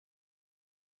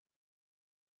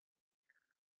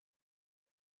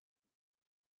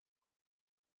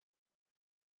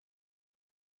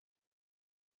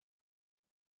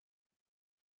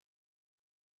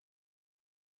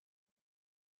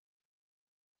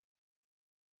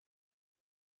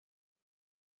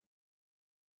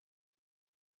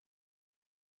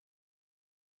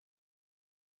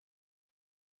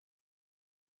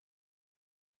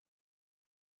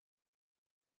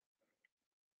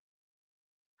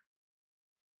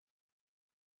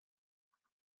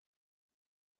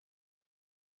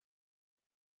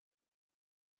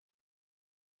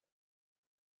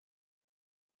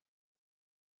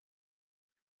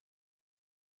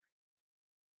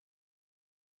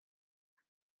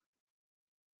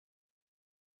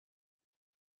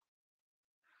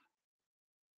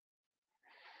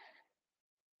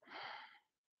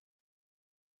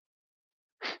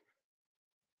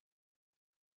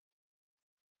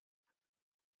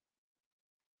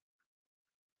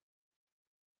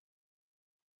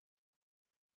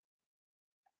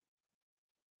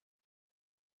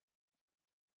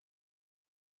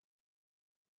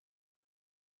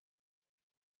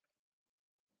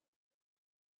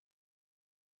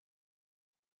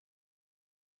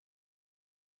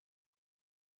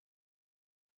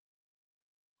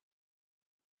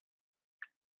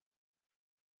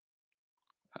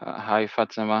Hi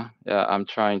Fatima. Yeah, I'm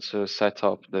trying to set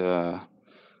up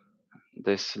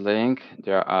this link.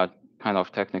 There are kind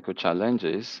of technical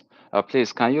challenges.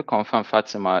 Please, can you confirm,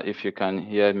 Fatima, if you can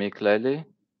hear me clearly?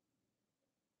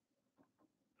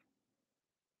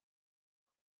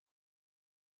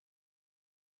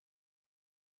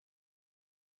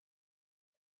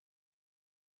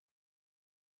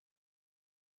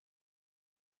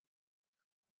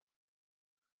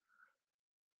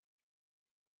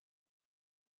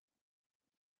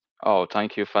 Oh,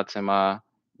 thank you, Fatima.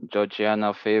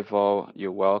 Georgiana Favor,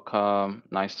 you're welcome.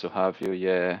 Nice to have you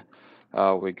here.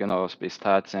 We're gonna be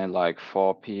starting like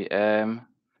 4 p.m.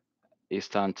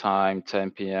 Eastern Time,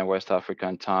 10 p.m. West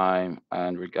African Time,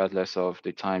 and regardless of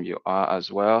the time you are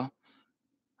as well.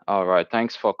 All right,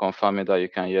 thanks for confirming that you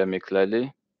can hear me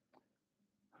clearly.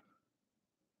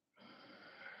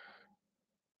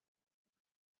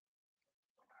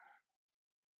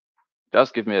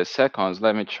 Just give me a second.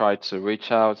 Let me try to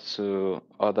reach out to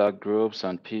other groups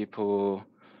and people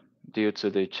due to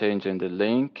the change in the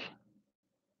link.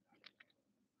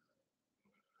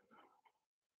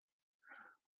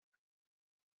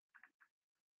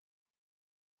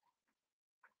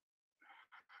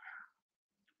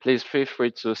 Please feel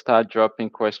free to start dropping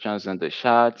questions in the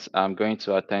chat. I'm going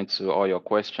to attend to all your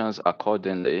questions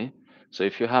accordingly. So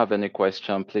if you have any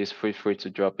question, please feel free to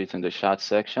drop it in the chat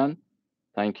section.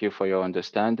 Thank you for your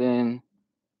understanding.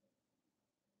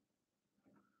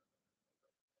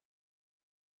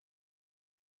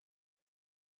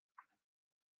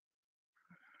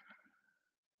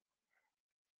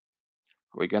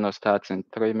 We're going to start in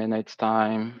 3 minutes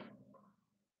time.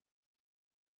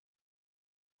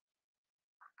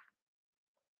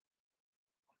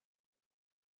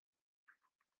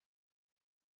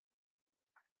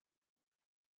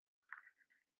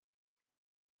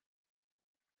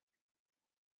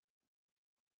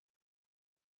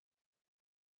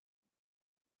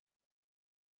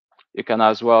 You can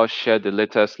as well share the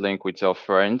latest link with your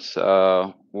friends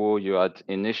who you had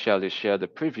initially shared the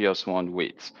previous one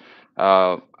with.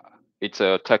 Uh, it's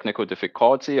a technical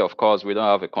difficulty. Of course, we don't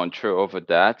have a control over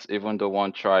that, even though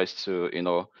one tries to,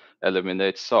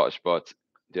 eliminate such, but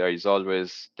there is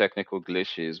always technical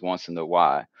glitches once in a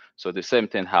while. So the same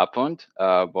thing happened,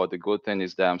 but the good thing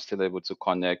is that I'm still able to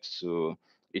connect to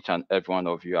each and every one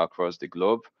of you across the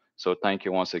globe. So thank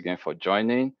you once again for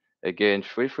joining. Again,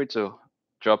 feel free to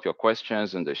drop your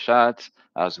questions in the chat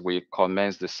as we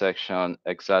commence the section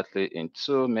exactly in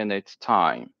 2 minutes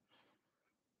time.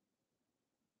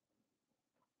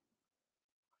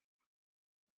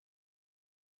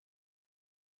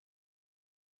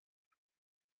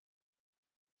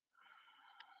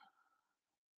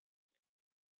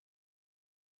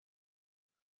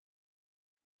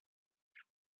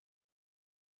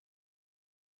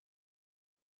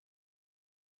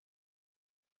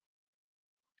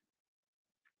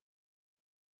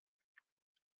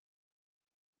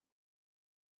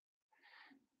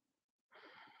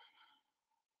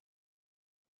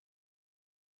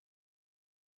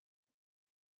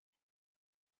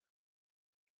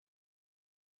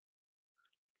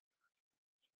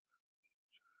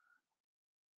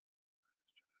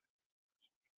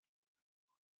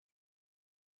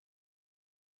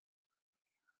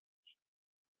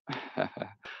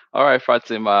 All right,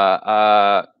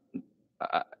 Fatima.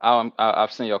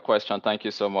 I've seen your question. Thank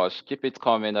you so much. Keep it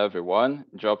coming, everyone.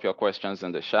 Drop your questions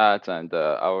in the chat, and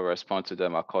I will respond to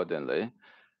them accordingly.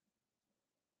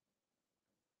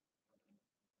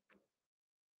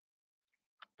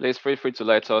 Please feel free to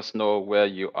let us know where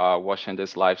you are watching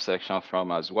this live section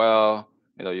from as well.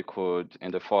 You could,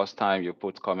 in the first time you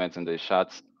put comments in the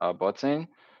chat button,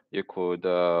 you could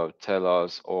tell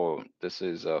us, oh, this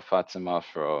is Fatima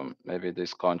from maybe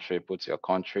this country, put your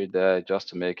country there just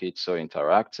to make it so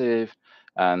interactive.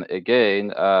 And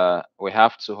again, we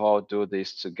have to all do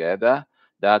this together.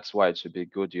 That's why it should be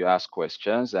good you ask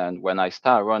questions. And when I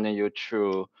start running you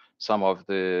through some of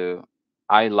the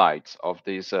highlights of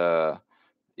these EB2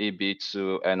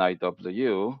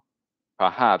 NIW,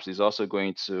 perhaps is also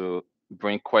going to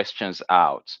bring questions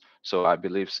out. So I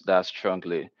believe that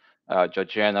strongly.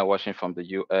 Georgiana watching from the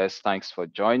US, thanks for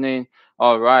joining.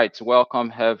 All right,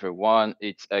 welcome everyone.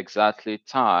 It's exactly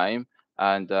time,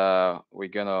 and we're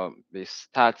gonna be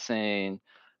starting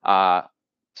uh,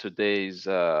 today's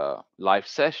live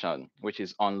session, which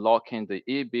is unlocking the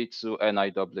EB2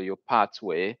 NIW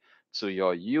pathway to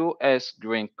your US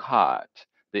green card,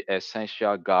 the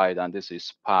essential guide, and this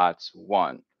is part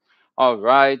one. All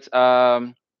right.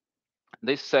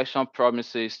 This session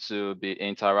promises to be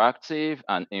interactive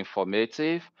and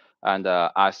informative, And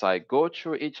as I go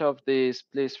through each of these,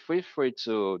 please feel free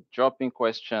to drop in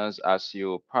questions as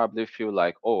you probably feel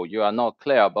like, oh, you are not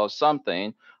clear about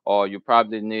something, or you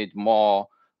probably need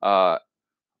uh,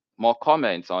 more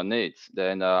comments on it,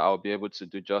 then I'll be able to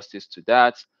do justice to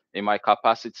that. In my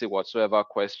capacity, whatsoever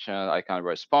question I can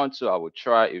respond to, I will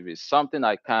try. If it's something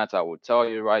I can't, I will tell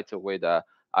you right away that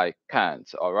I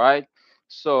can't. All right.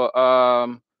 So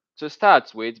to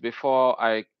start with, before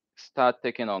I start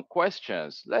taking on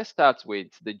questions, let's start with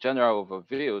the general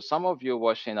overview. Some of you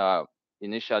watching are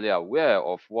initially aware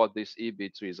of what this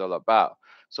EB2 is all about.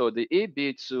 So the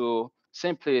EB2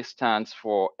 simply stands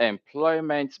for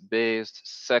employment-based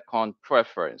second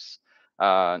preference.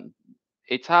 Uh,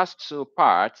 it has two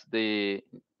parts, the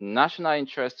national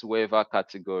interest waiver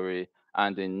category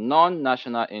and the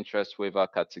non-national interest waiver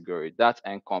category that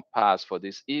encompass for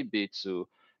this EB2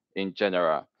 in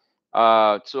general.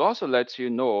 To also let you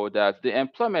know that the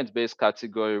employment-based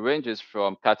category ranges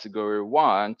from category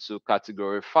 1 to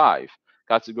category 5.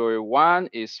 Category 1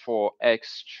 is for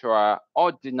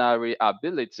extraordinary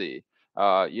ability.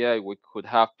 Yeah, we could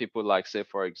have people like, say,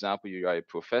 for example, you are a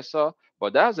professor,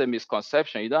 but that's a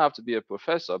misconception. You don't have to be a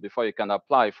professor before you can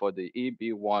apply for the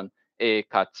EB1A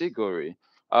category.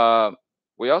 Uh,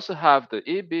 we also have the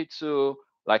EB2,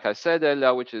 like I said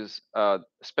earlier, which is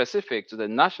specific to the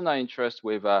national interest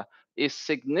waiver, is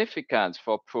significant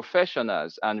for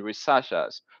professionals and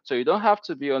researchers. So you don't have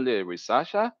to be only a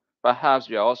researcher. Perhaps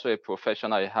you are also a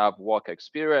professional, you have work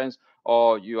experience,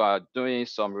 or you are doing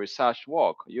some research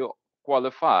work. You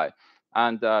qualify.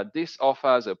 And this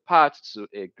offers a path to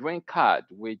a green card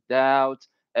without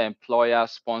employer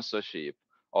sponsorship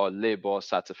or labor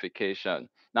certification.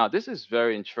 Now, this is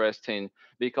very interesting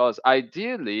because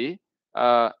ideally,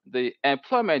 the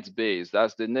employment base,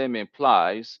 as the name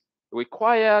implies,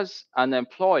 requires an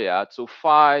employer to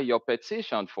file your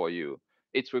petition for you.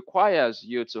 It requires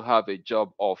you to have a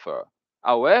job offer.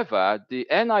 However, the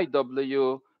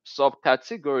NIW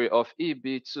subcategory of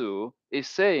EB2 is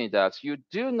saying that you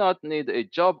do not need a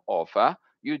job offer,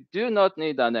 you do not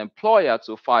need an employer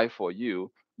to file for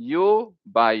you. You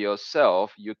by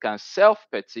yourself, you can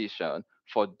self-petition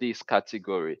for this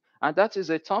category. And that is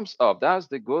a thumbs up. That's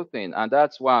the good thing. And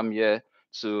that's why I'm here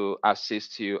to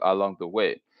assist you along the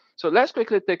way. So let's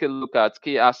quickly take a look at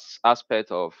key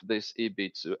aspect of this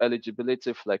EB2,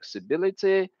 eligibility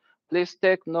flexibility. Please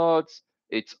take notes.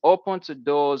 It's open to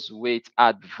those with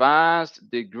advanced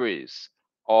degrees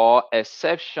or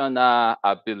exceptional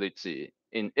ability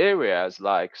in areas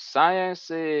like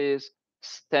sciences,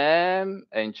 STEM,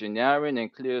 engineering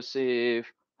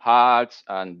inclusive, arts,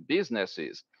 and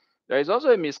businesses. There is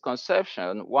also a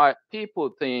misconception why people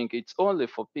think it's only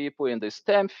for people in the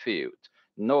STEM field.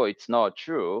 No, it's not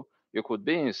true. You could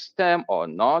be in STEM or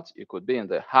not. You could be in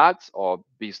the arts or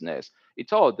business.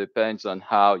 It all depends on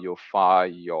how you file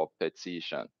your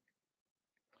petition.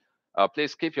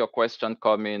 Please keep your question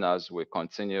coming as we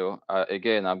continue.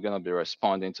 Again, I'm going to be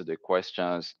responding to the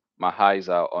questions. My eyes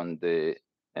are on the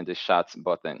in the chat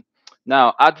button.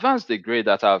 Now, advanced degree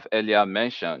that I've earlier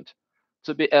mentioned.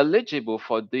 To be eligible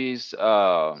for this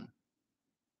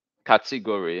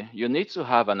category, you need to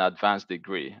have an advanced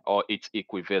degree or its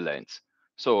equivalent.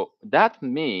 So that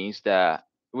means that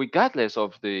regardless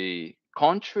of the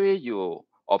country you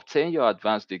obtain your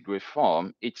advanced degree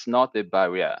from, it's not a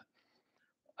barrier.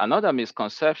 Another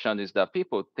misconception is that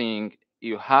people think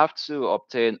you have to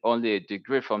obtain only a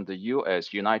degree from the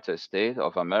US, United States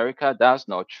of America. That's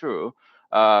not true.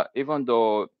 Even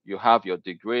though you have your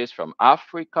degrees from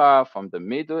Africa, from the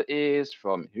Middle East,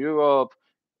 from Europe,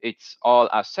 it's all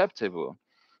acceptable.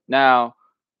 Now,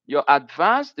 your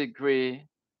advanced degree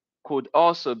could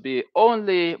also be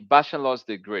only bachelor's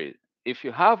degree. If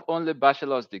you have only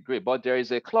bachelor's degree, but there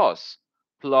is a clause,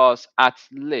 plus at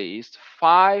least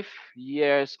 5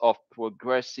 years of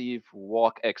progressive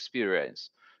work experience.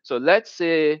 So let's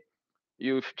say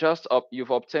you've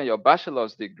obtained your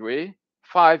bachelor's degree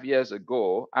 5 years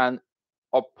ago, and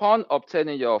upon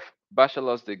obtaining your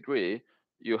bachelor's degree,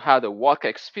 you had a work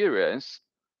experience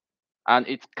and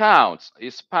it counts,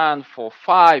 it spans for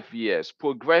 5 years,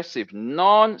 progressive,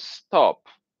 non-stop,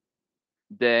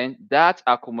 then that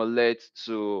accumulates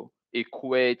to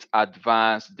equate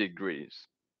advanced degrees.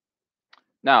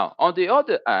 Now, on the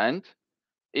other hand,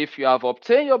 if you have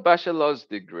obtained your bachelor's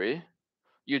degree,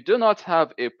 you do not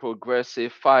have a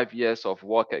progressive 5 years of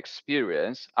work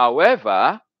experience.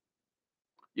 However,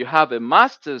 you have a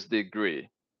master's degree,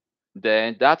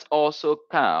 then that also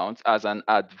counts as an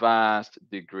advanced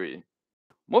degree.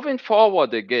 Moving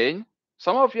forward again,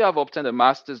 some of you have obtained a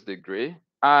master's degree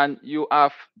and you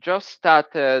have just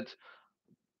started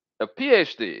a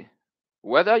PhD.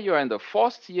 Whether you're in the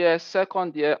first year,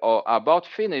 second year, or about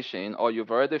finishing, or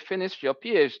you've already finished your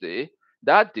PhD,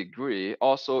 that degree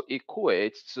also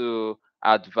equates to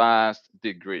advanced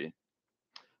degree.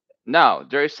 Now,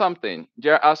 there is something.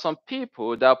 There are some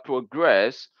people that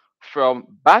progress from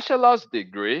bachelor's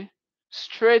degree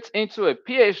straight into a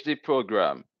PhD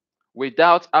program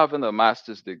without having a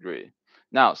master's degree.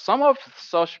 Now, some of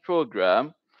such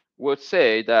program would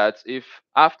say that if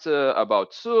after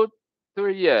about 2,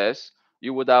 3 years,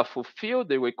 you would have fulfilled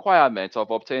the requirement of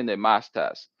obtaining a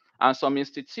master's, and some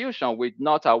institution would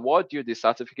not award you the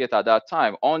certificate at that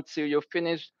time until you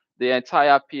finish the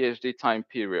entire PhD time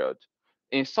period.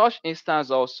 In such instance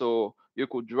also, you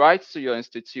could write to your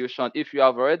institution if you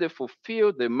have already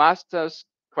fulfilled the master's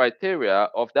criteria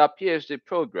of that PhD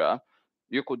program.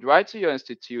 You could write to your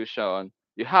institution.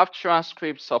 You have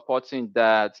transcripts supporting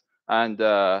that, and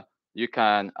you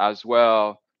can as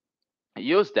well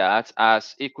use that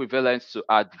as equivalent to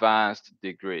advanced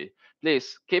degree.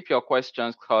 Please keep your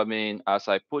questions coming as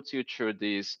I put you through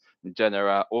this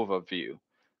general overview.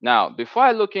 Now, before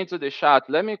I look into the chart,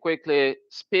 let me quickly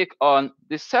speak on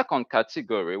the second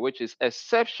category, which is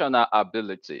exceptional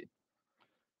ability.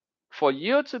 For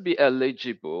you to be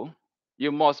eligible,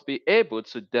 you must be able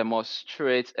to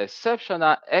demonstrate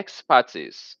exceptional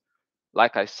expertise,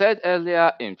 like I said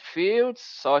earlier, in fields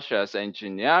such as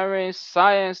engineering,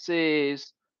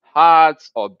 sciences, arts,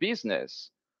 or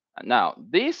business. Now,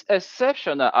 this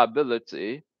exceptional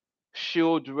ability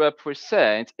should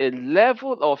represent a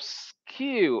level of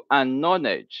skill and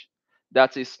knowledge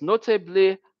that is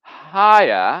notably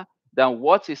higher than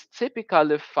what is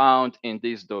typically found in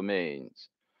these domains.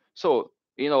 So,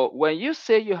 when you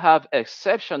say you have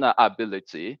exceptional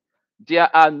ability,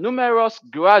 there are numerous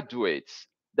graduates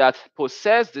that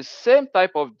possess the same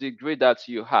type of degree that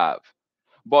you have.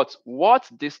 But what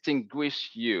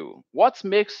distinguishes you? What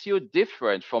makes you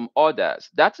different from others?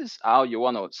 That is how you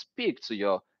want to speak to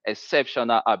your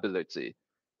exceptional ability.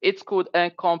 It could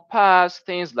encompass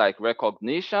things like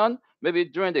recognition. Maybe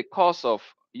during the course of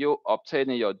you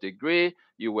obtaining your degree,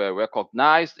 you were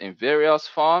recognized in various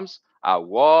forms,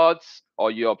 awards,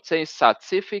 or you obtain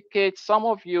certificates. Some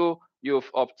of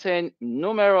you've obtained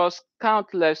numerous,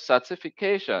 countless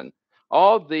certification.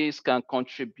 All these can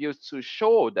contribute to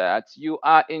show that you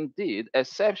are indeed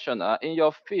exceptional in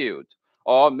your field,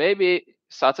 or maybe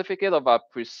certificate of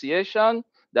appreciation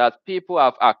that people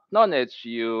have acknowledged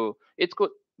you. It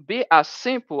could be as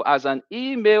simple as an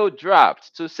email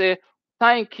draft to say,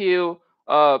 thank you,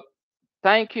 uh,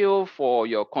 thank you for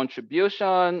your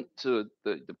contribution to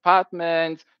the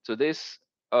department, to this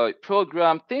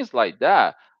program. Things like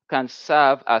that can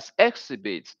serve as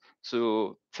exhibits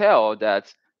to tell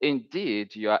that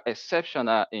indeed you are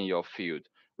exceptional in your field.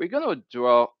 We're going to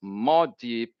draw more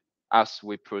deep as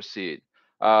we proceed.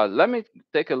 Let me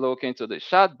take a look into the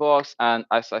chat box, and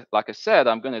like I said,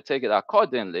 I'm going to take it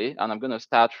accordingly, and I'm going to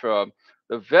start from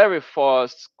the very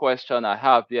first question I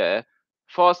have here.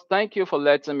 First, thank you for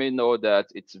letting me know that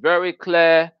it's very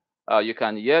clear. You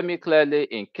can hear me clearly.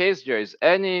 In case there is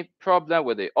any problem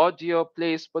with the audio,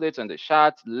 please put it in the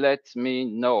chat. Let me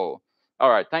know. All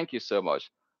right, thank you so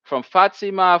much. From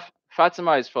Fatima.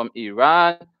 Fatima is from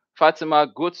Iran. Fatima,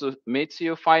 good to meet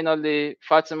you finally.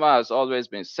 Fatima has always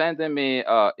been sending me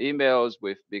emails.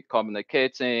 We've been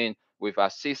communicating. We've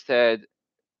assisted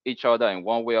each other in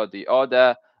one way or the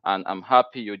other, and I'm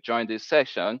happy you joined this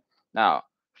session. Now,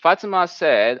 Fatima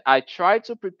said, I tried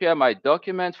to prepare my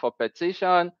document for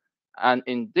petition, and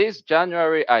in this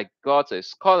January, I got a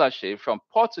scholarship from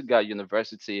Portugal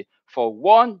University for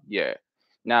 1 year.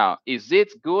 Now, is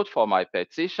it good for my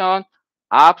petition?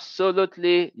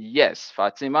 Absolutely yes,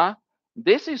 Fatima.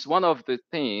 This is one of the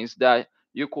things that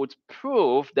you could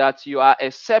prove that you are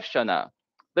exceptional.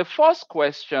 The first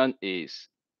question is,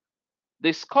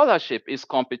 the scholarship is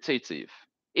competitive.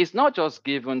 It's not just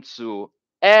given to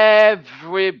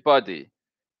everybody.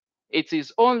 It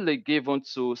is only given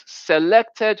to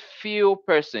selected few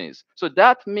persons. So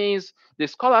that means the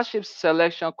scholarship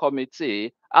selection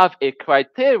committee have a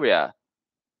criteria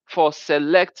for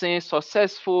selecting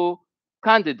successful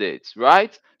candidates,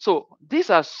 right? So these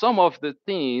are some of the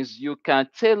things you can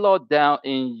tailor down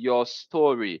in your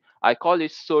story. I call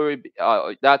it story,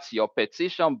 that's your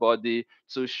petition body,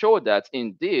 to show that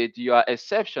indeed you are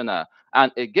exceptional.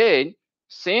 And again,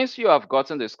 since you have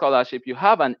gotten the scholarship, you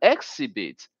have an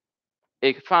exhibit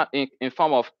in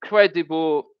form of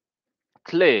credible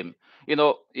claim.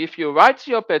 If you write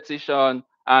your petition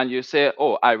and you say,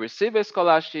 oh, I receive a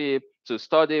scholarship to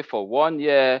study for 1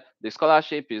 year, the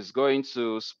scholarship is going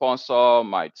to sponsor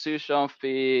my tuition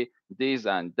fee, this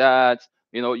and that.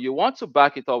 You want to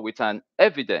back it up with an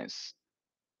evidence.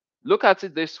 look at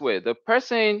it this way. The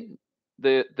person,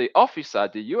 the officer,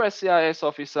 the USCIS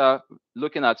officer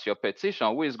looking at your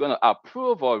petition, who is going to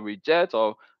approve or reject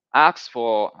or ask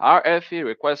for RFE,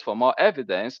 request for more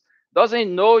evidence,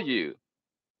 doesn't know you.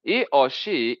 He or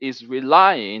she is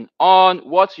relying on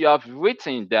what you have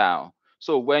written down.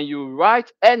 So when you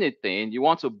write anything, you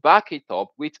want to back it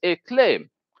up with a claim.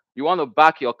 You want to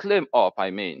back your claim up,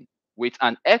 I mean, with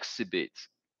an exhibit.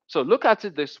 So look at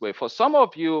it this way. For some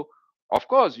of you, of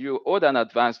course, you hold an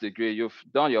advanced degree, you've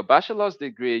done your bachelor's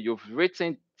degree, you've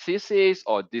written thesis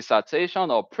or dissertation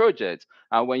or project.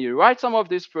 And when you write some of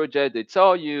these projects, they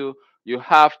tell you you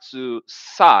have to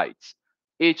cite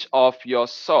each of your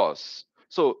source.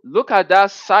 So look at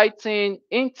that citing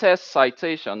in-test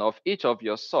citation of each of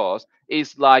your source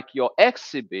is like your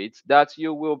exhibit that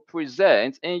you will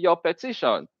present in your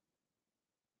petition.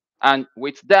 And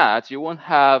with that, you won't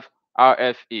have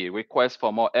RFE, request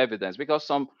for more evidence, because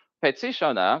some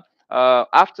petitioner,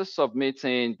 after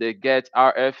submitting, they get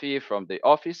RFE from the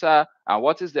officer. And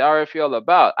what is the RFE all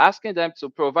about? Asking them to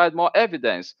provide more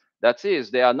evidence. That is,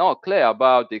 they are not clear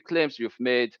about the claims you've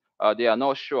made. They are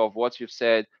not sure of what you've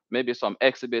said. Maybe some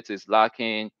exhibit is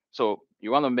lacking. So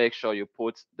you want to make sure you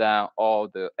put down all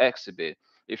the exhibit.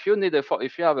 If you need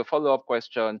if you have a follow-up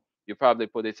question, you probably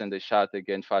put it in the chat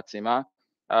again, Fatima.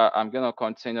 I'm going to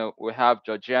continue. We have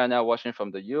Georgiana watching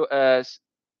from the US.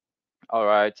 All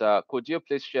right. Could you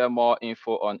please share more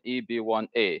info on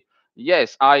EB1A?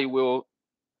 Yes, I will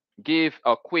give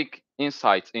a quick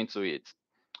insight into it.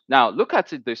 Now, look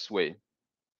at it this way.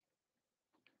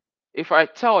 If I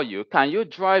tell you, can you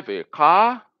drive a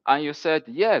car? And you said,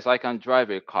 yes, I can drive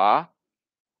a car.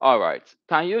 All right.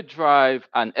 Can you drive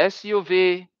an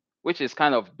SUV, which is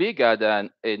kind of bigger than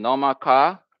a normal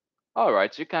car? All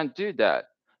right, you can do that.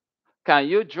 Can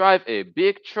you drive a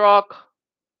big truck?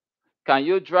 Can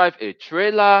you drive a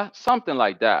trailer? Something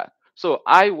like that. So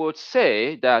I would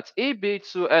say that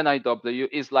EB2 NIW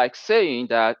is like saying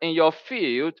that in your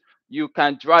field, you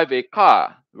can drive a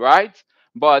car, right?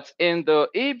 But in the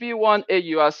EB1A,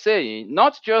 you are saying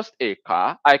not just a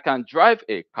car, I can drive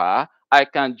a car, I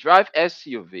can drive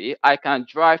SUV, I can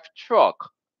drive truck.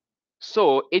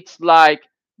 So it's like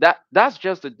that's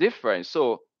just the difference.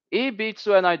 So EB2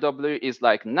 NIW is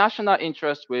like national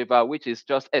interest waiver, which is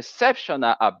just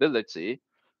exceptional ability.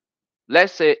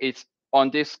 Let's say it's on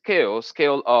this scale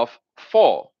of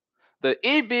 4. The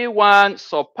EB1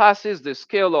 surpasses the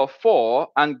scale of 4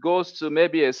 and goes to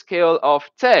maybe a scale of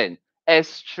 10,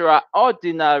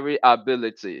 extraordinary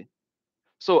ability.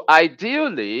 So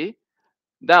ideally,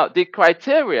 now, the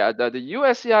criteria that the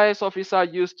USCIS officer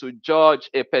used to judge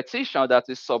a petition that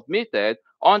is submitted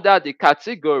under the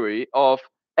category of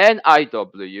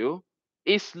NIW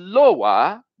is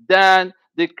lower than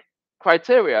the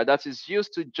criteria that is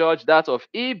used to judge that of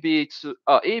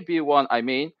EB1, I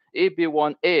mean,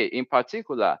 EB1A in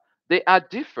particular. They are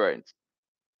different.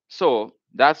 So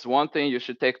that's one thing you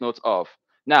should take note of.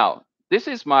 Now, this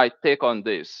is my take on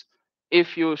this.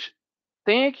 If you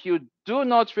think you do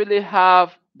not really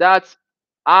have that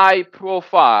high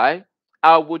profile,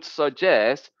 I would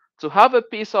suggest to have a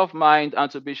peace of mind and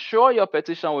to be sure your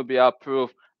petition will be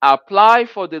approved, apply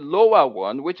for the lower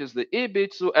one, which is the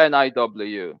EB2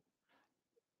 NIW.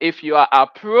 If you are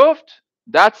approved,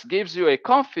 that gives you a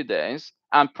confidence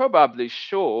and probably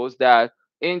shows that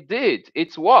indeed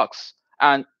it works.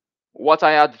 And what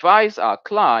I advise our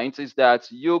clients is that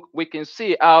we can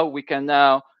see how we can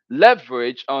now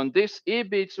leverage on this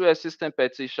EB2 assistant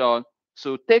petition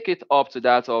to take it up to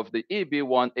that of the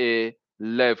EB1A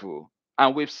level.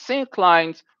 And we've seen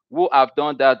clients who have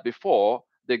done that before.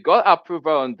 They got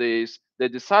approval on this, they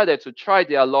decided to try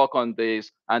their luck on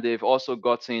this, and they've also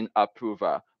gotten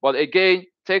approval. But again,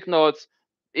 take note,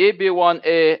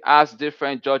 EB1A has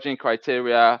different judging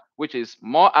criteria, which is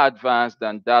more advanced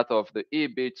than that of the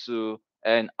EB2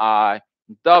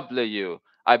 NIW.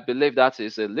 I believe that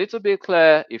is a little bit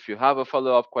clear. If you have a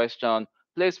follow-up question,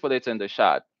 please put it in the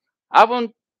chat. I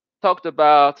haven't talked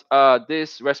about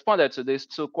responded to these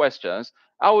two questions.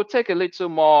 I will take a little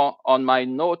more on my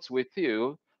notes with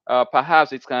you.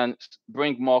 Perhaps it can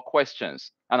bring more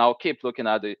questions, and I'll keep looking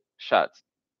at the chat.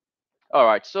 All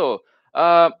right, so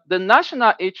the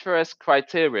national interest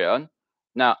criterion.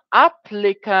 Now,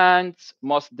 applicants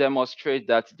must demonstrate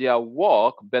that their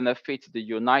work benefits the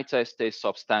United States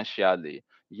substantially.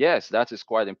 Yes, that is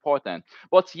quite important.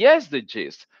 But here's the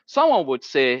gist. Someone would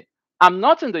say, I'm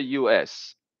not in the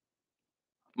US.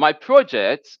 My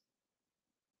project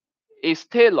is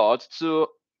tailored to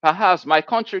perhaps my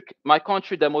country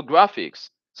demographics.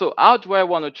 So how do I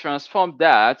want to transform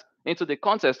that into the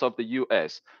context of the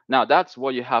US? Now, that's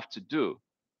what you have to do.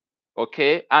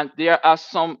 okay? And there are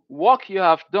some work you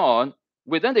have done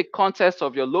within the context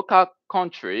of your local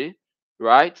country,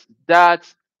 right?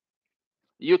 That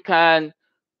you can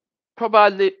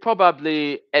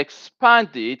probably expand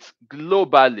it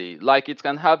globally, like it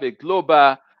can have a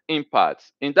global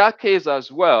impact. In that case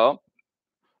as well,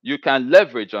 you can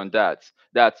leverage on that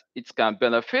it can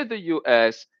benefit the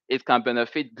US, it can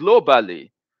benefit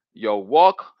globally your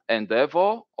work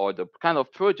endeavor or the kind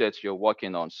of projects you're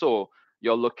working on. So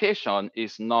your location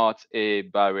is not a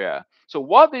barrier. So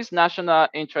what this national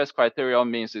interest criteria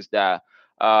means is that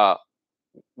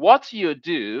what you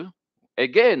do,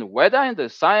 again, whether in the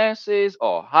sciences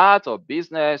or art or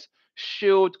business,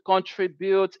 should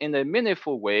contribute in a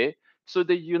meaningful way to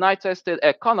the United States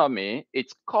economy,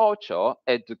 its culture,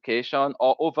 education,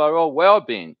 or overall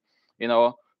well-being.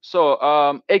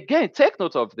 So again, take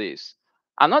note of this.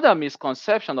 Another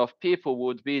misconception of people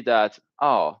would be that,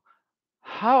 oh,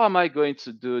 how am I going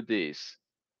to do this?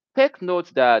 Take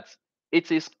note that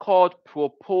it is called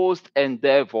proposed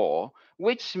endeavor,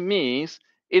 which means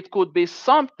it could be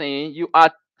something you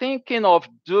are thinking of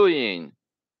doing,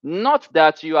 not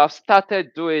that you have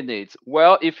started doing it.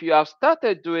 Well, if you have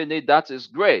started doing it, that is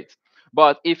great.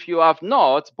 But if you have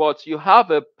not, but you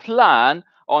have a plan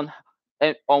on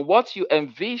what you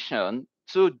envision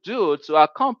to do to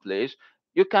accomplish,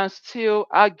 you can still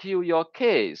argue your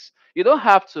case. You don't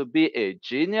have to be a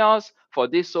genius for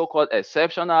this so-called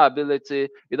exceptional ability.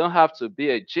 You don't have to be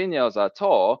a genius at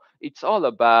all. It's all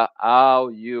about how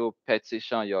you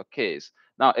petition your case.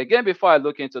 Now, again, before I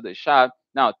look into the chart,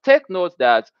 now take note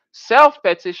that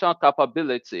self-petition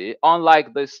capability,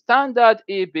 unlike the standard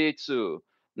EB2,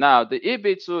 now the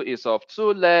EB2 is of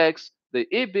two legs, the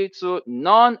EB2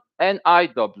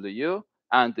 non-NIW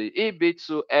and the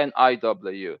EB2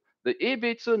 NIW. The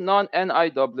EB2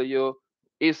 non-NIW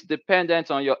is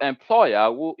dependent on your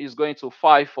employer who is going to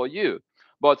file for you.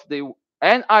 But the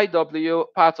NIW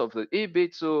part of the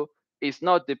EB2 is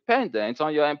not dependent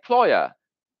on your employer.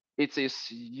 It is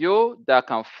you that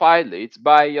can file it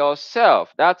by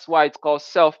yourself. That's why it's called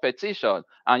self-petition.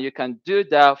 And you can do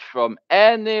that from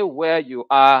anywhere you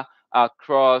are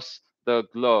across the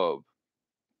globe.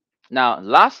 Now,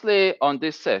 lastly, on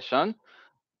this session,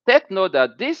 take note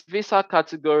that this visa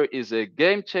category is a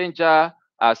game changer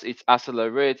as it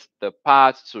accelerates the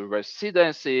path to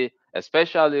residency,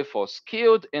 especially for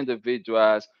skilled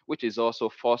individuals, which is also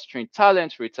fostering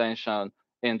talent retention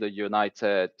in the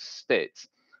United States.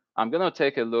 I'm going to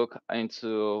take a look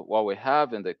into what we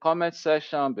have in the comment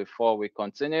section before we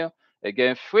continue.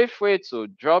 Again, feel free to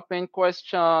drop in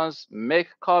questions, make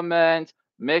comments,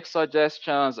 make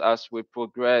suggestions as we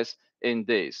progress in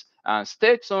this. And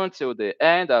stay tuned till the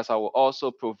end as I will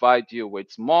also provide you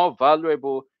with more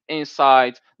valuable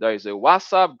insights. There is a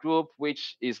WhatsApp group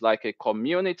which is like a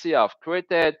community I've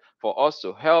created for us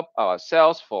to help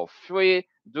ourselves for free,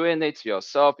 doing it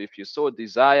yourself if you so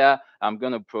desire. I'm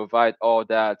going to provide all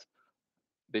that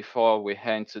before we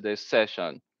end today's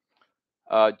session.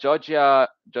 Georgiana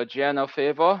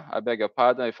Favor, I beg your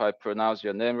pardon if I pronounce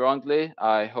your name wrongly.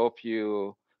 I hope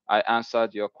I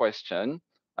answered your question.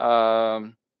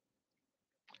 From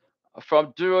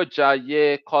Duro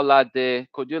Jaye Kolade,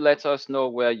 could you let us know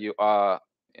where you are,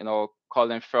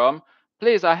 calling from?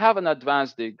 Please, I have an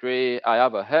advanced degree. I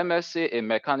have a MSc in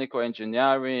mechanical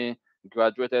engineering,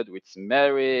 graduated with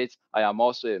merit. I am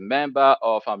also a member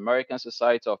of American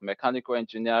Society of Mechanical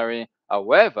Engineering.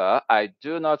 However, I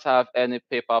do not have any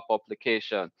paper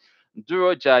publication.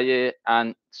 Duro Jaye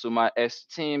and to my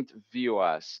esteemed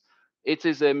viewers, it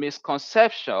is a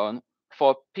misconception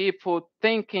for people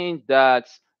thinking that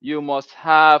you must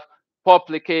have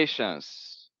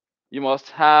publications, you must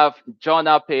have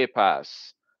journal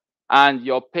papers, and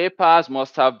your papers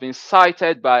must have been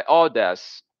cited by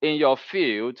others in your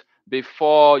field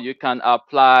before you can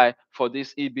apply for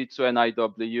this EB2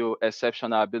 NIW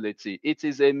exceptional ability. It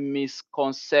is a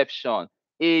misconception.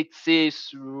 It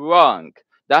is wrong.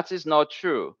 That is not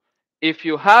true. If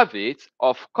you have it,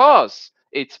 of course,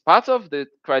 it's part of the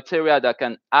criteria that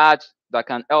can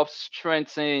help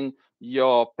strengthen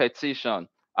your petition.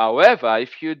 However,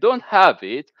 if you don't have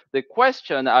it, the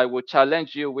question I would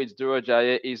challenge you with,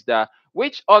 Durojaye, is that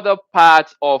which other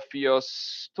part of your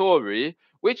story,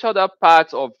 which other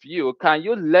part of you can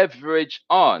you leverage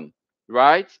on,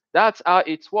 right? That's how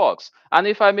it works. And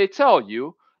if I may tell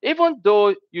you, even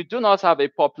though you do not have a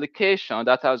publication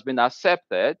that has been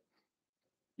accepted,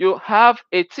 you have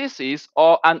a thesis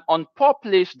or an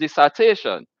unpublished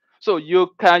dissertation. So you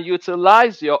can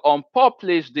utilize your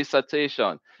unpublished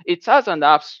dissertation. It has an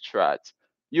abstract.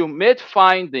 You made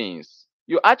findings.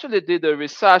 You actually did the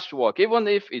research work, even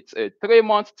if it's a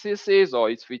 3-month thesis or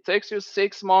if it takes you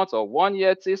 6 months or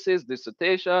 1-year thesis,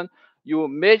 dissertation, you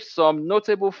made some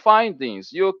notable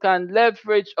findings. You can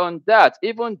leverage on that,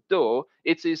 even though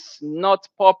it is not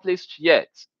published yet.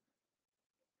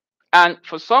 And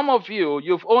for some of you,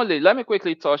 you've only, let me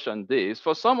quickly touch on this.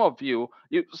 For some of you,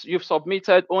 you've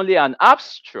submitted only an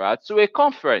abstract to a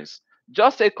conference,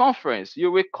 just a conference.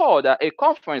 You recall that a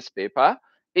conference paper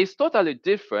is totally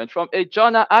different from a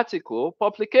journal article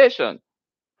publication.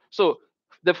 So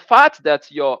the fact that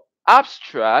your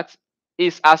abstract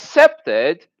is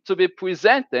accepted to be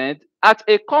presented at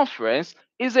a conference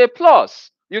is a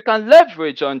plus. You can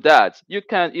leverage on that. You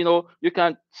can, you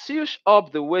can switch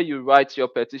up the way you write your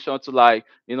petition to, like,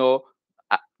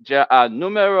 there are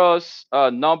numerous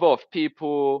number of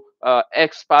people,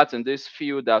 experts in this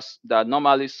field that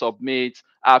normally submit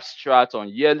abstract on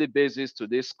yearly basis to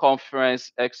this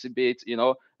conference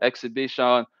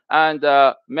exhibition,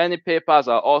 and many papers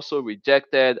are also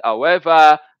rejected.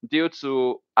 However, due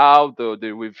to how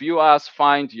the reviewers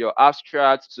find your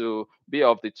abstract to be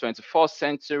of the 21st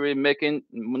century, making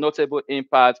notable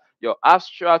impact, your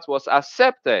abstract was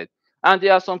accepted. And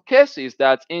there are some cases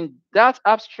that in that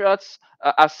abstract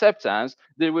acceptance,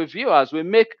 the reviewers will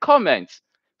make comments.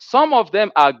 Some of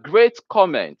them are great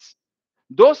comments.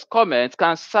 Those comments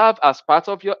can serve as part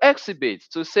of your exhibit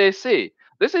to say, see,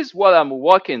 this is what I'm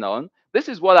working on. This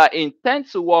is what I intend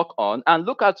to work on. And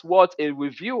look at what a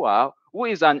reviewer who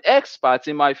is an expert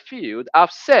in my field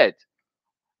have said.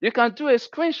 You can do a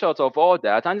screenshot of all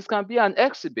that and it can be an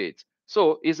exhibit.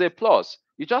 So it's a plus.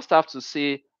 You just have to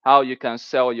see how you can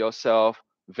sell yourself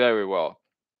very well.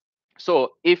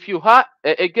 So if you have,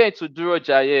 again, to Duro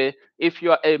Jaye, if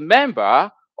you are a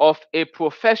member of a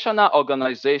professional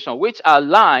organization which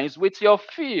aligns with your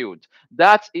field,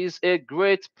 that is a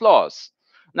great plus.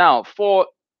 Now, for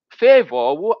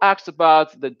Favor, who asked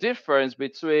about the difference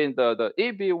between the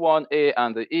EB1A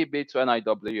and the EB2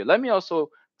 NIW, let me also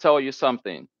tell you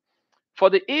something. For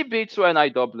the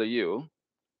EB2 NIW,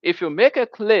 if you make a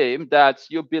claim that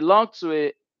you belong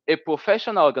to a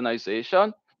professional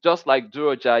organization, just like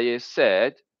Duro Jaye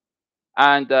said,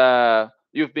 and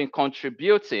you've been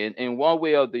contributing in one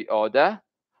way or the other,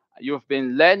 you've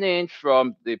been learning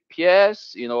from the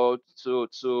peers,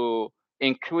 to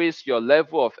increase your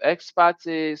level of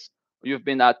expertise, you've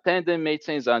been attending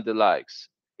meetings and the likes.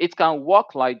 It can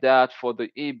work like that for the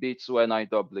EB2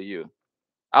 NIW.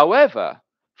 However,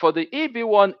 for the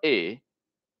EB1A,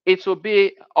 it will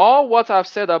be all what I've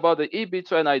said about the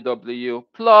EB2 NIW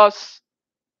plus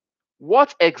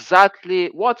what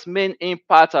main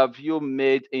impact have you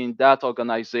made in that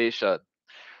organization?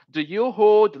 Do you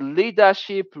hold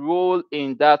leadership role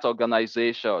in that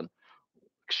organization?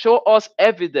 Show us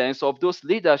evidence of those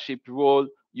leadership role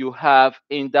you have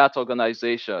in that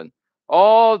organization.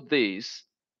 All these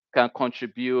can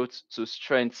contribute to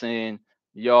strengthen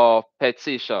your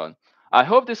petition. I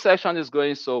hope this session is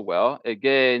going so well.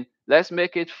 Again, let's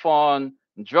make it fun,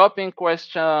 drop in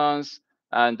questions,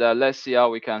 and let's see how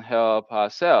we can help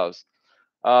ourselves.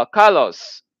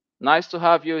 Carlos, nice to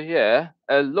have you here.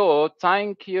 Hello,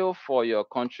 thank you for your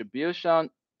contribution.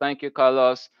 Thank you,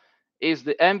 Carlos. Is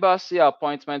the embassy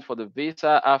appointment for the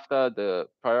visa after the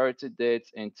priority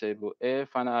date in Table A,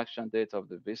 final action date of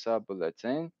the visa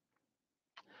bulletin?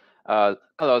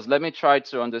 Carlos, let me try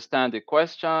to understand the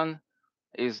question.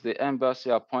 Is the embassy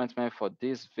appointment for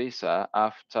this visa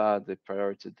after the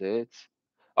priority date?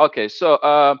 Okay,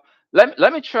 so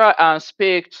let me try and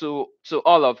speak to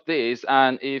all of this.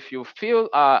 And if you feel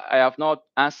I have not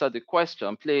answered the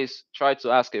question, please try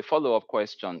to ask a follow-up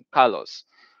question, Carlos.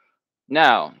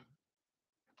 Now,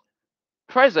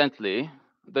 presently,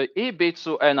 the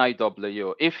EB2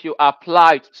 NIW, if you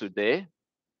applied today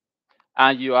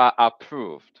and you are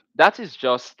approved, that is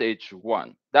just stage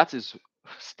one. That is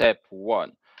step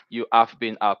one. You have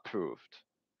been approved.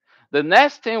 The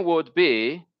next thing would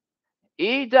be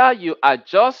either you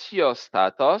adjust your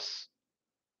status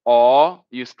or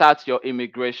you start your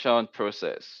immigration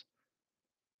process.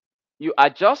 You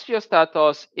adjust your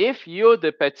status if you,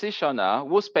 the petitioner,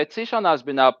 whose petition has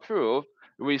been approved,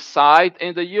 reside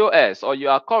in the US or you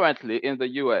are currently in the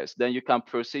US, then you can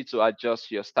proceed to adjust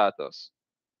your status.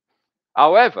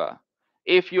 However,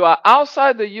 if you are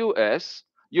outside the US,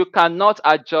 you cannot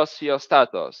adjust your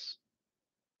status.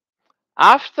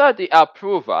 After the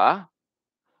approval,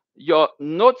 your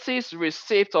notice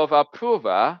receipt of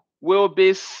approval will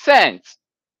be sent.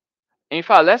 In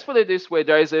fact, let's put it this way.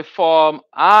 There is a form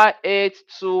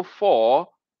I-824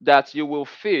 that you will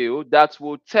fill that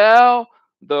will tell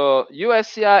the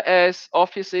USCIS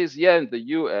offices here in the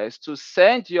US to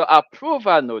send your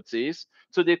approval notice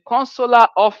to the consular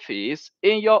office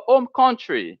in your home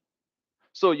country.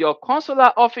 So your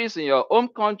consular office in your home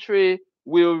country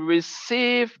will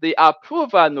receive the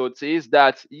approval notice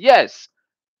that yes,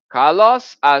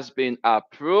 Carlos has been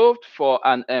approved for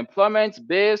an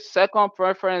employment-based second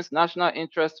preference national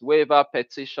interest waiver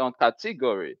petition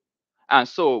category. And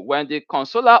so when the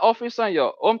consular officer in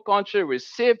your home country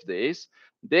receive this,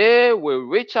 they will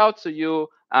reach out to you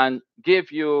and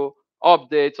give you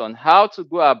updates on how to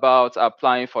go about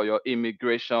applying for your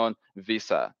immigration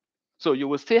visa. So you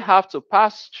will still have to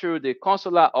pass through the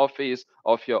consular office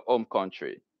of your home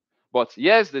country. But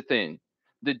here's the thing.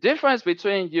 The difference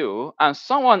between you and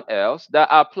someone else that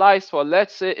applies for,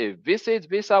 let's say, a visit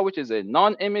visa, which is a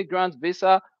non-immigrant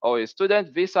visa, or a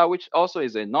student visa, which also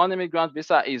is a non-immigrant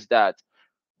visa, is that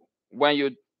when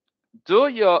you do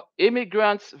your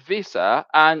immigrant visa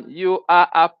and you are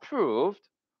approved,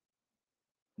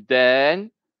 then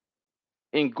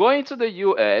in going to the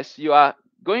US, you are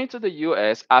going to the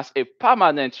US as a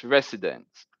permanent resident.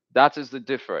 That is the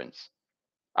difference.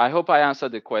 I hope I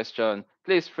answered the question.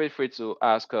 Please feel free to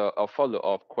ask a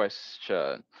follow-up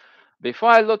question. Before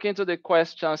I look into the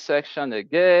question section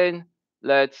again,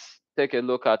 let's take a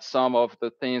look at some of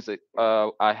the things that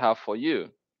I have for you.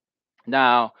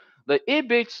 Now, the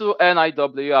EB2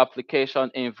 NIW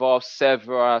application involves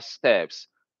several steps.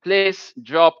 Please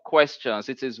drop questions.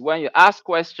 It is when you ask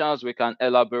questions we can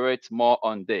elaborate more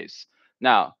on this.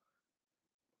 Now,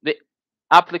 the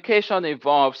application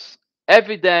involves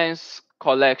evidence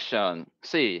collection.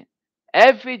 See,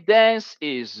 evidence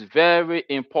is very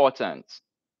important.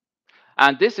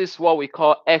 And this is what we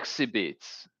call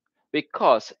exhibits.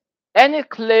 Because any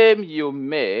claim you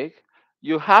make,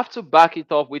 you have to back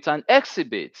it up with an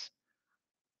exhibit.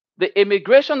 The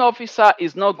immigration officer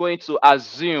is not going to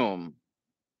assume.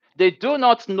 They do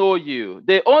not know you.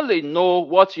 They only know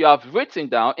what you have written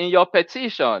down in your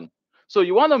petition. So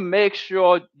you want to make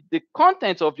sure the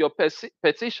content of your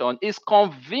petition is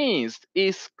convinced,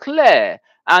 is clear,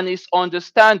 and is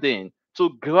understanding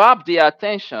to grab the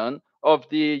attention of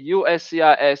the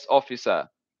USCIS officer.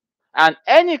 And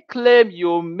any claim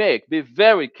you make, be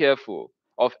very careful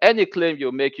of any claim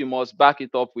you make, you must back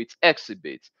it up with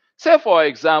exhibits. Say, for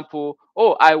example,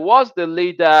 oh, I was the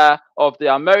leader of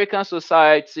the American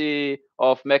Society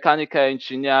of Mechanical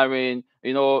Engineering.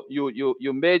 You know,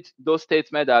 you made those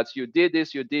statements that you did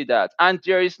this, you did that. And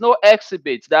there is no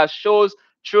exhibit that shows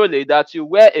truly that you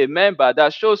were a member,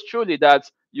 that shows truly that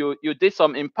you did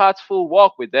some impactful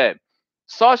work with them.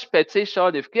 Such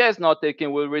petition, if care is not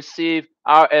taken, will receive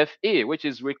RFE, which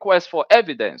is request for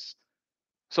evidence.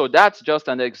 So that's just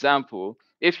an example.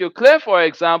 If you claim, for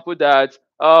example, that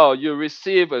you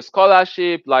receive a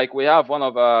scholarship, like we have one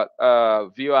of our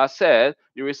viewers said,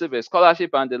 you receive a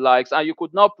scholarship and the likes, and you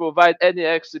could not provide any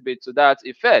exhibit to that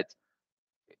effect,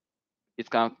 it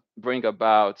can bring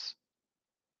about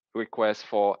request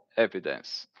for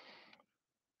evidence.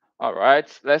 All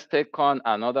right, let's take on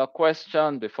another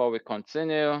question before we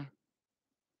continue.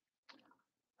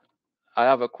 I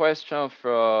have a question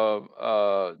from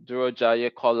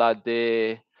Durojaye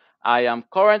Kolade. I am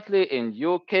currently in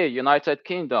UK, United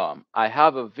Kingdom. I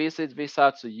have a visit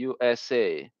visa to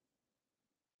USA.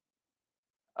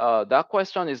 That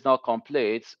question is not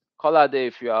complete. Kolade,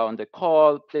 if you are on the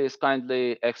call, please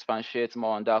kindly expatiate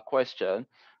more on that question.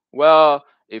 Well,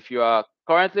 if you are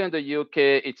currently in the UK,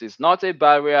 it is not a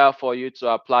barrier for you to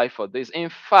apply for this. In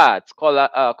fact,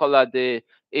 Kolade,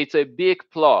 it's a big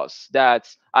plus that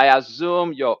I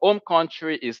assume your home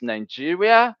country is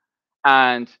Nigeria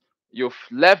and you've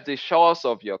left the shores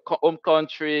of your home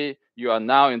country. You are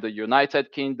now in the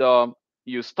United Kingdom.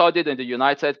 You studied in the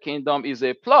United Kingdom is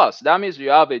a plus. That means you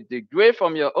have a degree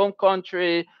from your own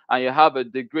country and you have a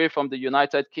degree from the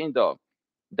United Kingdom.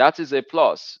 That is a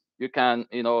plus. You can,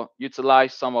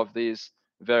 utilize some of these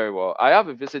very well. I have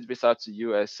a visit visa to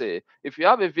USA. If you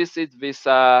have a visit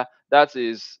visa, that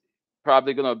is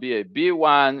probably going to be a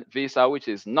B1 visa, which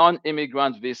is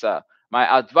non-immigrant visa.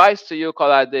 My advice to you,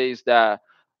 Kolade, is that,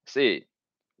 see,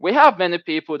 we have many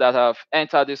people that have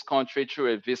entered this country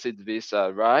through a visit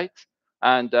visa, right?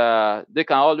 And they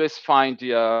can always find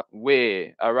their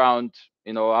way around,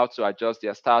 how to adjust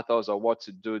their status or what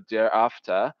to do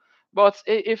thereafter. But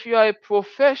if you are a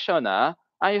professional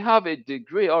and you have a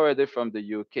degree already from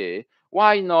the UK,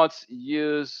 why not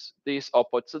use this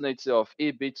opportunity of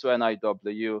EB2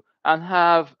 NIW and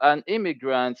have an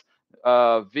immigrant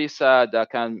visa that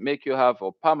can make you have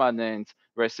a permanent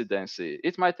residency?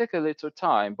 It might take a little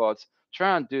time, but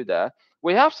try and do that.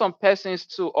 We have some persons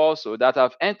too also that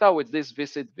have entered with this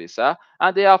visit visa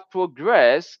and they have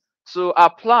progressed to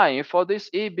applying for this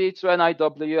EB2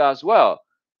 NIW as well.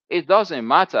 It doesn't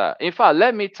matter. In fact,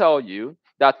 let me tell you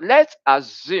that let's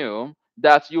assume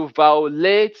that you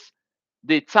violate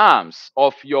the terms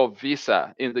of your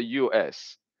visa in the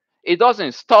US. It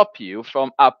doesn't stop you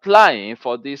from applying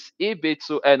for this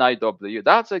EB2 NIW.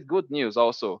 That's a good news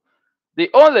also. The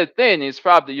only thing is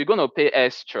probably you're going to pay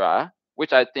extra,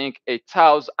 which I think it's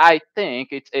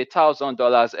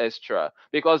 $1,000 extra,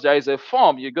 because there is a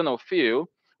form you're going to fill,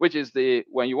 which is the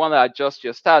when you want to adjust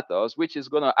your status, which is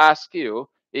going to ask you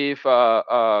if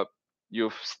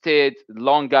you've stayed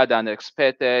longer than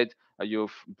expected,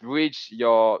 you've breached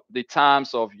the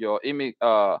terms of your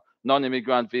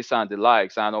non-immigrant visa and the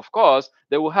likes, and of course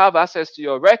they will have access to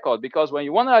your record, because when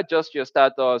you want to adjust your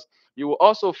status, you will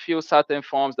also fill certain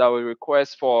forms that will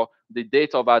request for the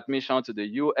date of admission to the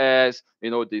US,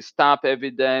 the stamp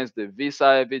evidence, the visa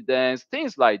evidence,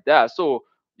 things like that. So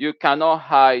you cannot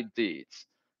hide it.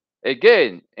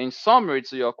 Again, in summary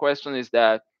to your question is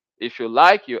that if you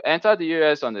like, you enter the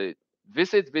US on a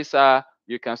visit visa,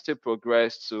 you can still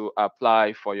progress to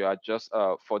apply for your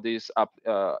for this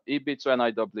EB2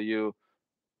 NIW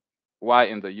why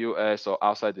in the US or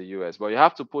outside the US. But you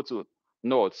have to put to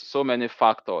note so many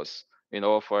factors.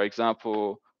 For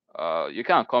example, you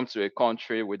can't come to a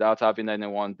country without having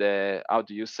anyone there. How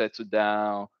do you settle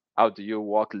down? How do you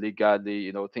work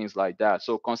legally? Things like that.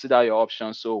 So consider your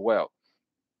options so well.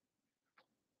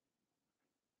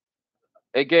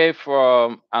 Again,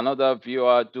 from another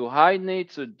viewer, do I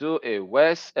need to do a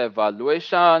WES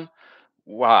evaluation?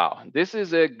 Wow, this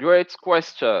is a great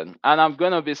question, and I'm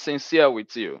going to be sincere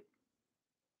with you.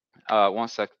 One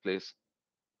sec, please.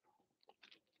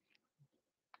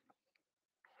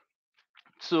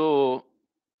 So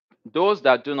those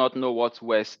that do not know what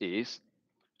WES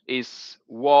is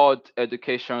World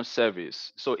Education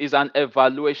Service. So it's an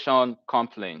evaluation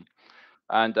company.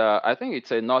 And I think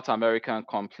it's a North American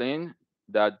company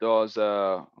that does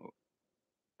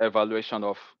evaluation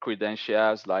of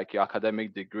credentials like your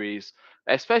academic degrees,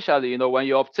 especially, when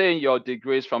you obtain your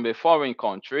degrees from a foreign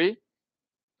country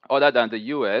other than the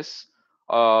US,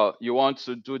 you want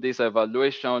to do this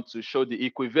evaluation to show the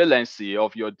equivalency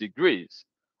of your degrees.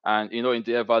 And in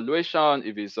the evaluation,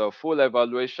 if it's a full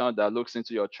evaluation that looks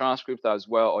into your transcript as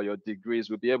well or your degrees,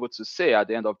 we'll be able to say at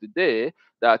the end of the day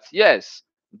that yes,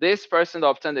 this person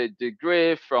obtained a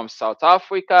degree from South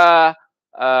Africa.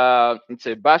 It's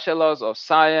a bachelor's of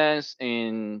science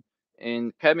in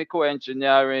chemical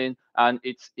engineering, and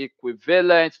it's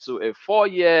equivalent to a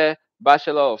 4-year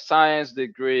Bachelor of Science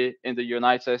degree in the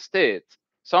United States,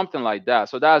 something like that.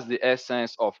 So that's the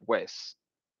essence of WES.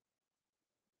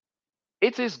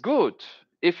 It is good.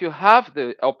 If you have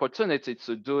the opportunity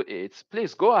to do it,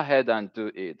 please go ahead and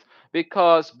do it,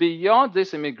 because beyond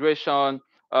this immigration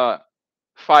uh,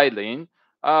 filing,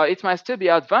 it might still be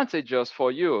advantageous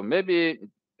for you. Maybe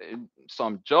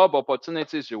some job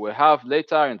opportunities you will have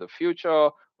later in the future,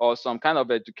 or some kind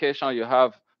of education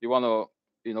you want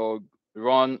to,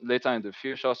 run later in the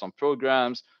future. Some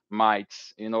programs might,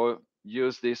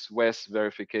 use this WES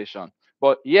verification.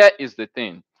 But here is the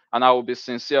thing, and I will be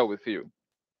sincere with you.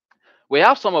 We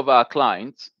have some of our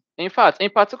clients. In fact, in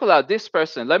particular, this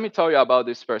person, let me tell you about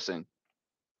this person.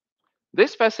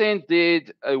 This person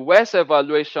did a WES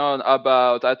evaluation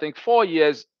about, I think,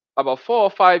 about 4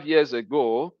 or 5 years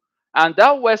ago. And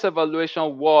that WES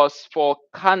evaluation was for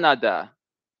Canada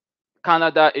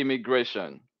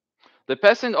immigration. The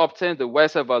person obtained the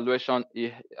WES evaluation,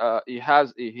 he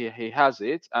has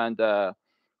it. And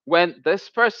when this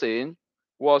person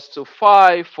was to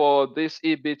file for this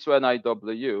EB2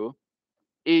 NIW,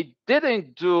 he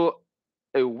didn't do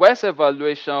a WES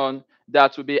evaluation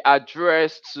that will be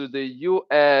addressed to the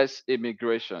US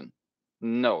immigration.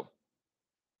 No.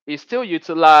 He still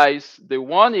utilized the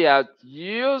one he had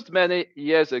used many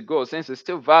years ago, since it's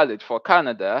still valid for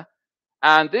Canada.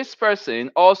 And this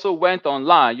person also went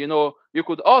online. You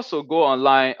could also go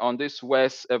online on this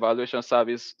WES Evaluation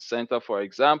Service Center, for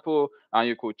example, and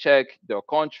you could check your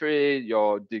country,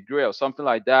 your degree, or something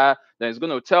like that. Then it's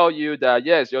going to tell you that,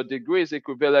 yes, your degree is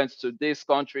equivalent to this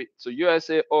country, to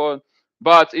USA own,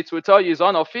 but it will tell you it's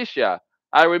unofficial.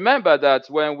 I remember that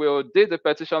when we did the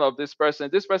petition of this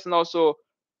person also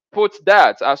put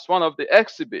that as one of the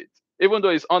exhibits, even though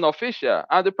it's unofficial,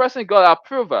 and the person got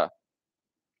approval.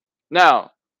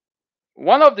 Now,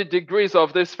 one of the degrees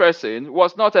of this person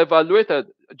was not evaluated,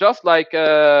 just like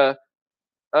the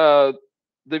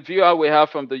viewer we have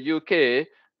from the UK.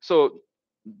 So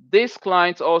this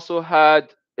client also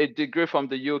had a degree from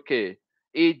the UK.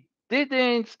 He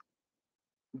didn't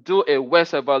do a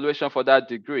WES evaluation for that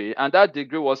degree, and that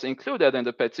degree was included in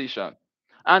the petition.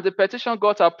 And the petition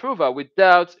got approval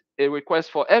without a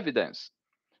request for evidence.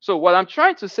 So what I'm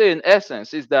trying to say in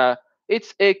essence is that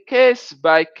it's a case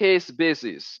by case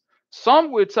basis.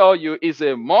 Some will tell you it's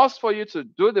a must for you to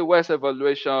do the WES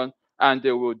evaluation, and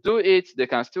they will do it. They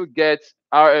can still get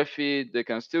RFE, they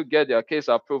can still get their case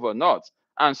approved or not.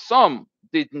 And some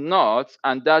did not,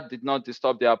 and that did not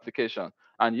disturb their application.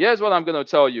 And here's what I'm going to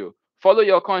tell you: follow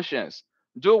your conscience.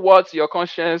 Do what your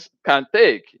conscience can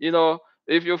take.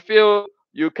 If you feel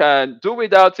you can do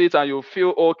without it and you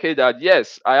feel okay that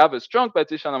yes, I have a strong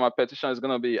petition and my petition is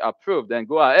going to be approved, then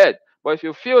go ahead. But if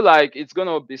you feel like it's going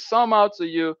to be somehow to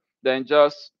you, then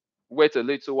just wait a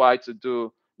little while to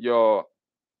do your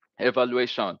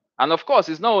evaluation. And of course,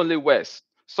 it's not only WES.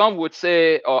 Some would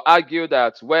say or argue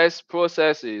that WES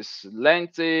process is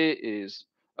lengthy, is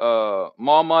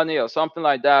more money or something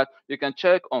like that. You can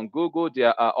check on Google.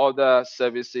 There are other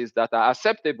services that are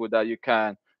acceptable that you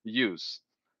can use.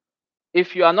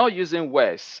 If you are not using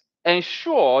WES,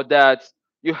 ensure that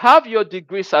you have your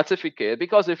degree certificate,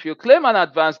 because if you claim an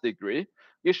advanced degree,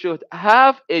 you should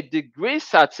have a degree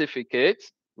certificate,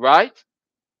 right?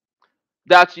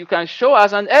 That you can show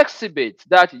as an exhibit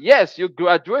that yes, you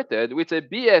graduated with a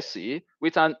BSc,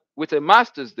 with a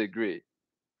master's degree.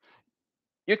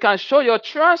 You can show your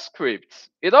transcript.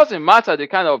 It doesn't matter the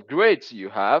kind of grades you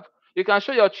have. You can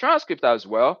show your transcript as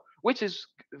well, which is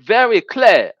very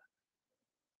clear.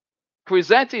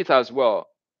 Present it as well.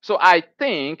 So I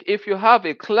think if you have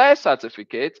a clear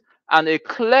certificate and a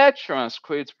clear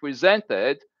transcript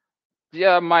presented,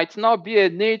 there might not be a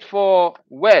need for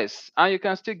WES, and you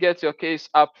can still get your case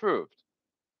approved.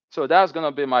 So that's going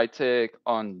to be my take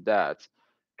on that.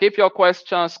 Keep your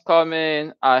questions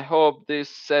coming. I hope this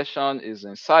session is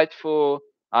insightful.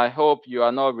 I hope you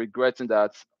are not regretting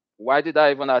that. Why did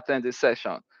I even attend this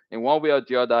session? In one way or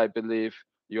the other, I believe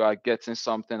you are getting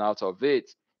something out of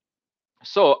it.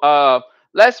 So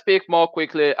let's speak more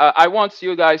quickly. I want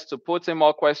you guys to put in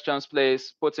more questions,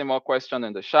 please. Put in more questions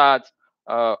in the chat.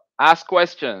 Ask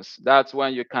questions. That's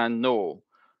when you can know.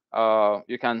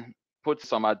 You can put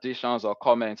some additions or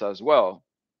comments as well.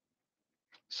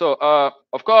 So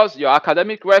of course, your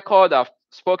academic record, I've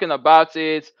spoken about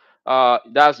it.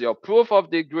 That's your proof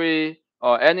of degree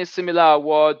or any similar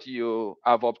award you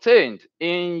have obtained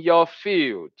in your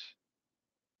field.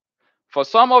 For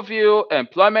some of you,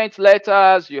 employment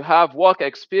letters, you have work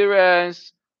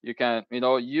experience, you can,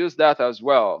 use that as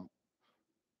well.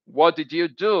 What did you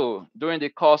do during the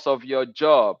course of your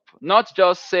job? Not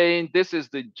just saying this is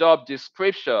the job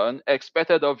description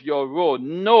expected of your role.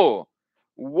 No.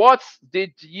 What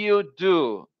did you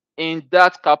do in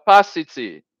that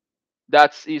capacity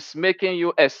that is making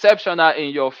you exceptional in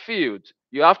your field?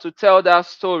 You have to tell that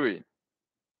story.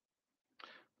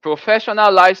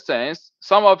 Professional license.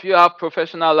 Some of you have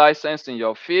professional license in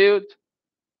your field.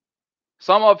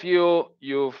 Some of you,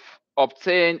 you've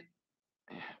obtained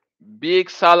big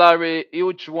salary,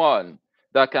 huge one,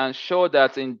 that can show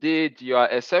that indeed you are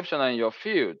exceptional in your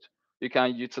field. You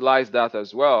can utilize that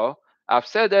as well. I've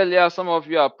said earlier, some of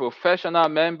you are professional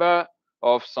member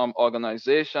of some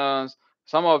organizations.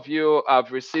 Some of you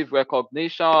have received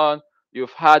recognition.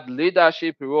 You've had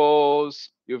leadership roles.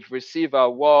 You've received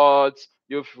awards.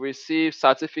 You've received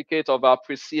certificate of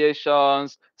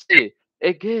appreciations. See,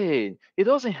 again, it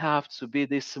doesn't have to be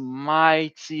this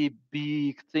mighty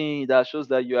big thing that shows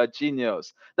that you are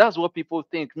genius. That's what people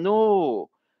think. No,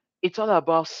 it's all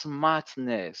about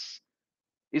smartness.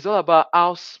 It's all about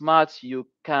how smart you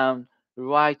can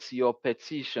write your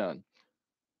petition.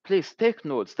 Please take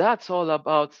notes. That's all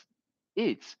about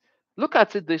it. Look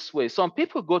at it this way. Some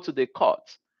people go to the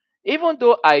court, even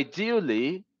though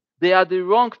ideally they are the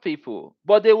wrong people,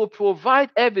 but they will provide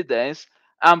evidence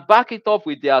and back it up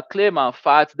with their claim and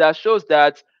fact that shows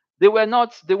that they were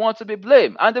not the one to be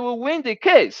blamed, and they will win the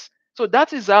case. So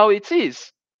that is how it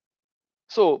is.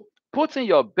 So putting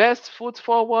your best foot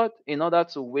forward in order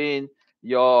to win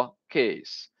your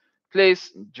case.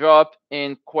 Please drop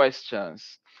in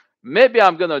questions. Maybe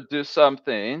I'm gonna do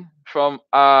something from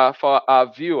for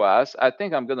our viewers. I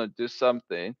think I'm gonna do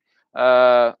something.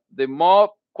 The more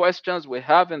questions we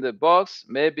have in the box,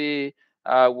 maybe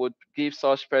I would give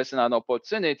such person an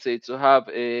opportunity to have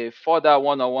a further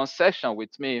one-on-one session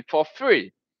with me for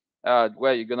free,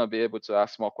 where you're gonna be able to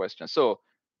ask more questions. So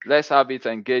let's have it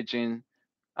engaging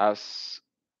as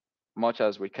much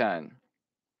as we can.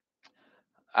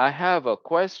 I have a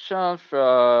question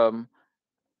from,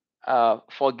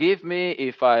 forgive me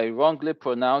if I wrongly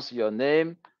pronounce your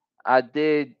name,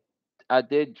 Adedre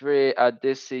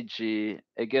Adesiji.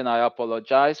 Again, I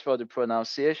apologize for the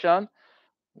pronunciation.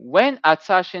 When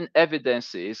attaching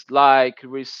evidences like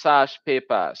research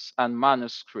papers and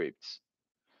manuscripts,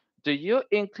 Do you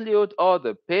include all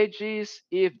the pages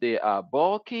if they are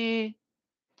bulky?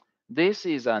 This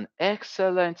is an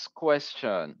excellent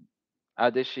question,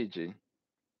 Adeshiji.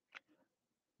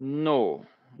 No,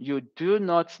 you do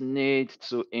not need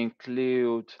to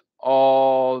include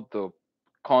all the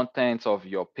content of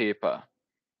your paper.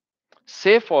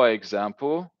 Say, for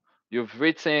example, you've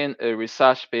written a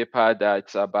research paper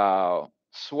that's about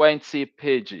 20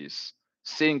 pages,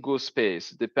 single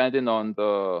space, depending on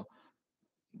the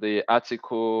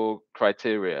article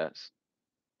criteria.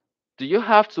 Do you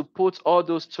have to put all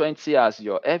those 20 as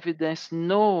your evidence?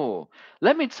 No.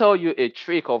 Let me tell you a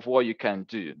trick of what you can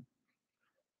do.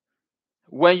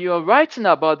 When you're writing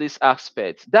about this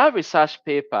aspect, that research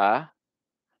paper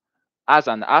has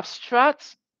an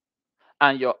abstract,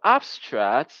 and your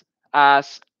abstract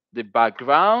has the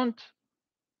background,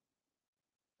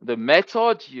 the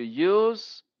method you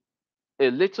use, a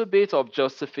little bit of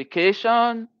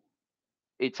justification.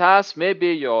 It has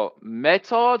maybe your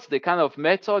methods, the kind of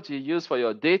method you use for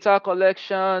your data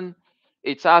collection.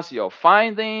 It has your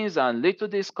findings and little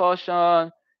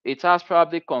discussion. It has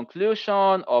probably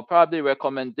conclusion or probably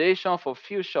recommendation for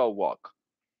future work.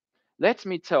 Let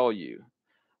me tell you,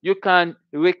 you can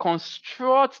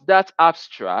reconstruct that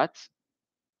abstract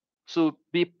to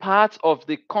be part of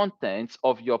the content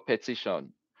of your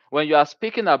petition. When you are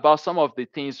speaking about some of the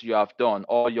things you have done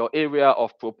or your area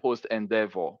of proposed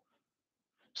endeavor.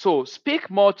 So speak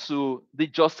more to the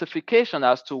justification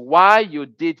as to why you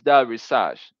did that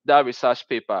research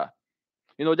paper.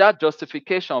 You know, that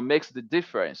justification makes the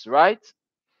difference, right?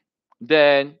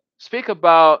 Then speak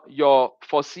about your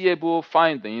foreseeable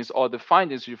findings or the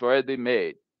findings you've already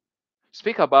made.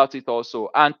 Speak about it also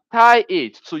and tie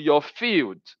it to your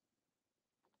field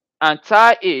and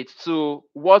tie it to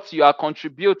what you are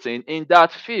contributing in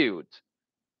that field.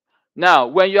 Now,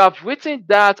 when you have written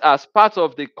that as part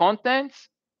of the content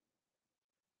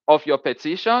of your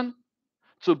petition,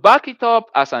 to back it up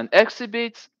as an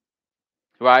exhibit,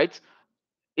 right?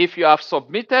 If you have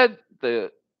submitted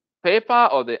the paper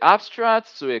or the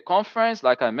abstract to a conference,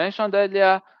 like I mentioned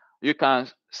earlier, you can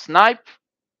snipe,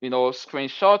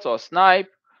 screenshot or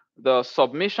snipe the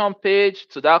submission page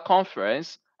to that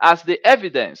conference as the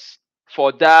evidence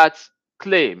for that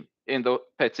claim in the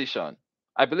petition.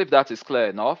 I believe that is clear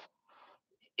enough.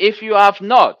 If you have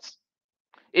not,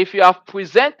 if you have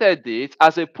presented it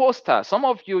as a poster, some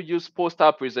of you use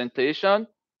poster presentation,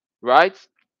 right?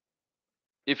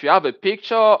 If you have a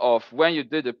picture of when you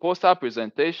did the poster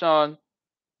presentation,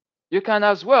 you can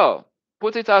as well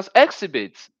put it as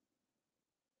exhibit,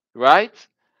 right?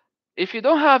 If you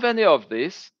don't have any of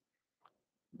this,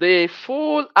 the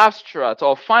full abstract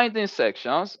or finding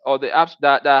sections or the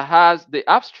that has the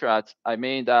abstract,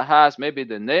 that has maybe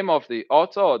the name of the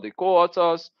author or the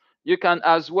co-authors, you can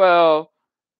as well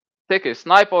take a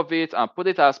snipe of it and put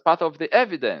it as part of the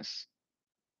evidence.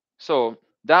 So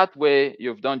that way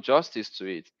you've done justice to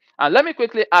it. And let me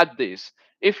quickly add this.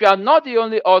 If you are not the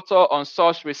only author on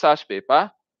such research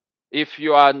paper, if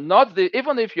you are not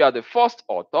even if you are the first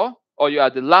author or you are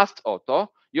the last author,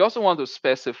 you also want to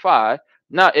specify.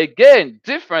 Now, again,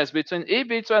 difference between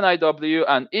EB2 NIW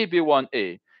and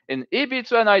EB1A. In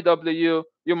EB2 NIW,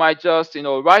 you might just,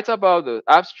 write about the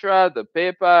abstract, the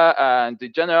paper, and the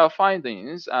general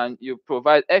findings, and you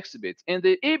provide exhibits. In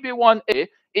the EB1A,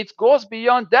 it goes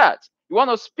beyond that. You want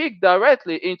to speak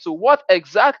directly into what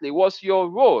exactly was your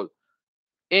role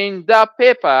in that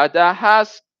paper that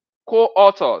has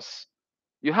co-authors.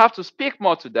 You have to speak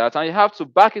more to that, and you have to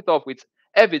back it up with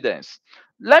evidence.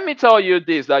 Let me tell you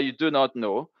this that you do not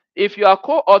know. If you are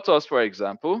co-authors, for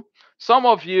example, some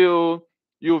of you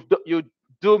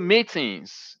do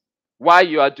meetings while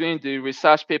you are doing the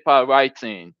research paper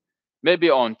writing,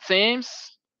 maybe on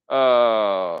Teams.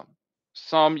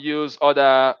 Some use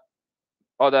other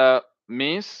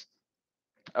means.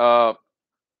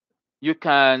 You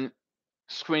can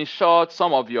screenshot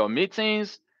some of your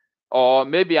meetings or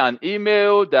maybe an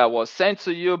email that was sent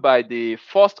to you by the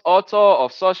first author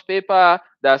of such paper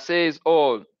that says,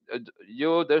 oh,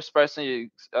 this person,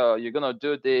 you're going to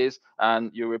do this,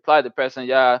 and you reply the person,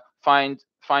 yeah, fine,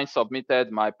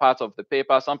 submitted my part of the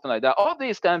paper, something like that. All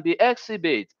these can be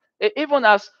exhibits, even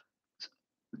as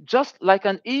just like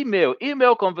an email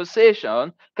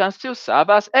conversation can still serve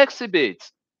as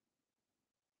exhibits.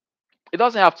 It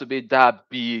doesn't have to be that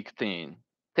big thing.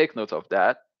 Take note of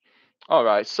that. All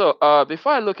right. So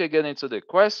before I look again into the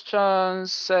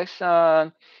questions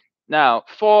section, now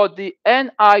for the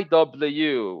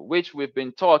NIW, which we've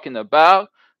been talking about,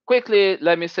 quickly,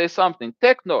 let me say something.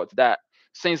 Take note that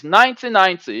since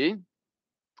 1990,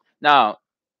 now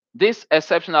this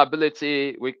exceptional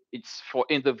ability, it's for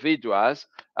individuals.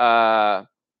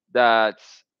 that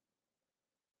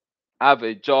have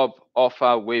a job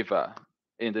offer waiver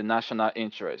in the national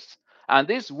interest. And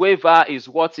this waiver is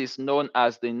what is known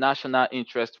as the national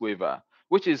interest waiver,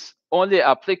 which is only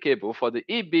applicable for the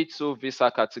EB2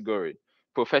 visa category,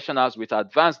 professionals with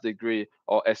advanced degree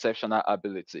or exceptional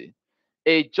ability.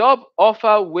 A job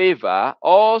offer waiver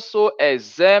also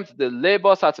exempts the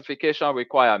labor certification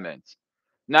requirement.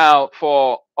 Now,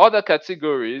 for other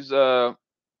categories, other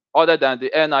than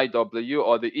the NIW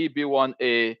or the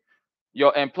EB1A,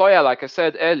 your employer, like I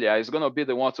said earlier, is going to be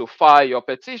the one to file your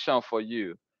petition for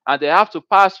you. And they have to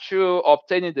pass through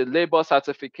obtaining the labor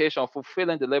certification,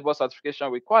 fulfilling the labor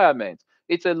certification requirement.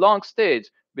 It's a long stage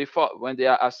before when they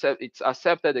are it's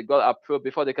accepted, they got approved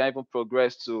before they can even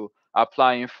progress to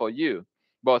applying for you.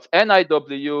 But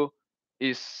NIW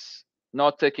is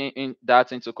not taking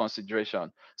that into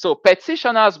consideration. So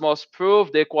petitioners must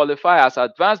prove they qualify as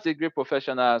advanced degree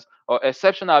professionals or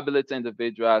exceptional ability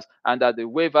individuals and that the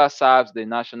waiver serves the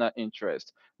national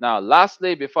interest. Now,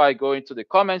 lastly, before I go into the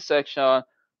comment section,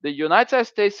 the United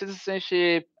States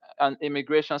Citizenship and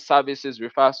Immigration Services,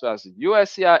 refers to as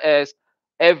USCIS,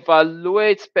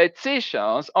 evaluates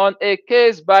petitions on a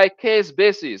case-by-case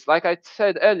basis, like I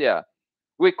said earlier,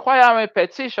 requiring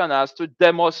petitioners to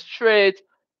demonstrate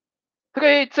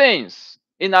three things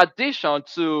in addition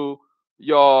to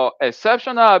your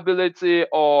exceptional ability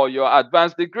or your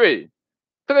advanced degree.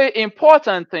 Three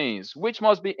important things which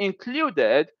must be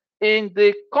included in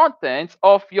the content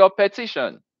of your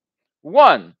petition.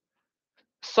 One,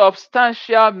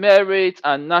 substantial merit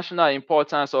and national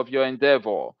importance of your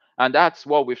endeavor. And that's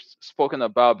what we've spoken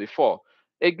about before.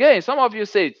 Again, some of you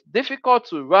say it's difficult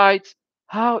to write.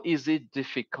 How is it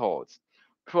difficult?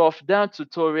 Prof. Dan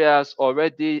tutorials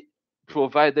already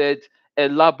provided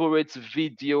elaborate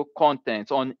video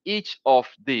content on each of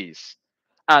these.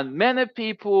 And many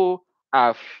people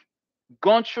have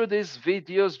gone through these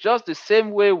videos just the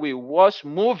same way we watch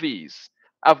movies.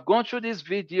 I've gone through these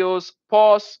videos,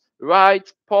 pause,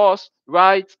 write,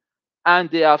 and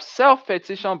they have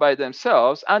self-petitioned by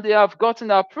themselves and they have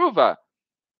gotten approval.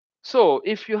 So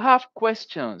if you have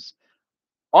questions,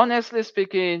 honestly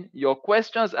speaking, your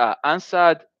questions are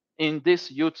answered in these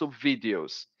YouTube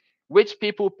videos, which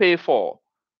people pay for.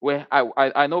 Where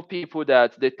I know people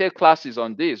that they take classes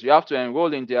on this. You have to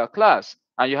enroll in their class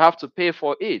and you have to pay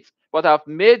for it. But I've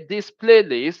made this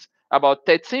playlist about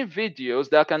 13 videos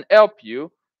that can help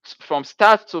you from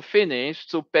start to finish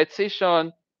to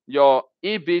petition your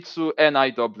EB2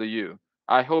 NIW.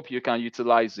 I hope you can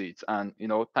utilize it and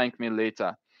thank me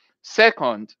later.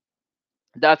 Second,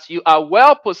 that you are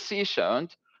well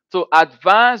positioned to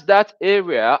advance that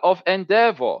area of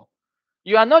endeavor.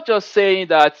 You are not just saying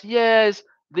that, yes,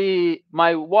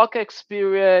 my work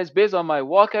experience, based on my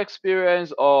work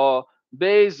experience or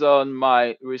based on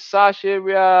my research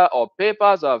area or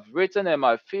papers I've written in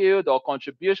my field or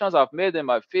contributions I've made in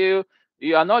my field.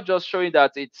 You are not just showing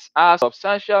that it has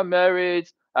substantial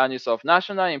merit and it's of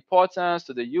national importance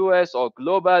to the US or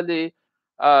globally.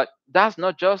 That's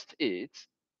not just it.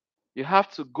 You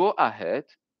have to go ahead,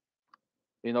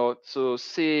 to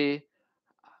see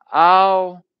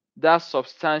how that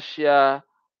substantial,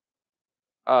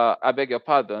 I beg your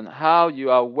pardon, how you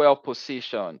are well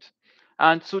positioned.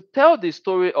 And to tell the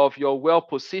story of your well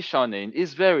positioning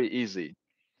is very easy.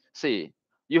 See,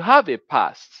 you have a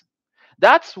past.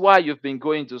 That's why you've been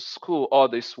going to school all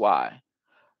this while.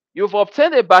 You've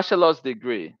obtained a bachelor's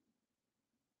degree.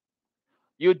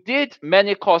 You did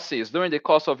many courses during the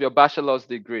course of your bachelor's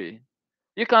degree.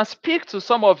 You can speak to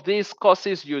some of these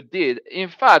courses you did. In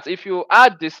fact, if you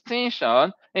add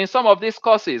distinction in some of these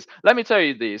courses, let me tell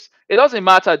you this. It doesn't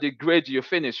matter the grade you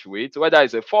finish with, whether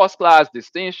it's a first class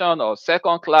distinction or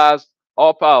second class,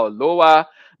 upper or lower.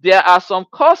 There are some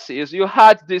courses you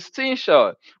had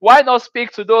distinction. Why not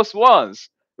speak to those ones,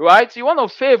 right? You want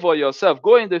to favor yourself,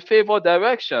 go in the favor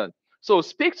direction. So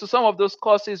speak to some of those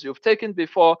courses you've taken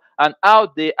before and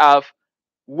how they have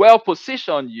well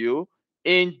positioned you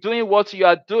in doing what you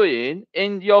are doing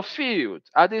in your field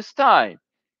at this time.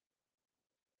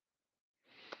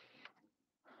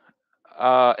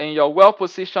 In your well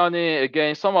positioning,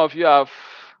 again, some of you have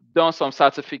done some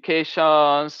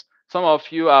certifications, some of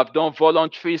you have done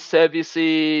voluntary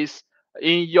services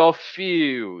in your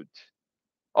field.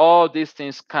 All these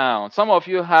things count. Some of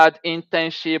you had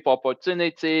internship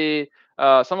opportunity.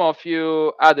 Some of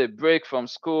you had a break from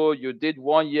school. You did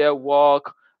 1 year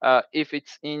work. If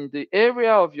it's in the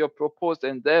area of your proposed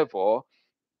endeavor,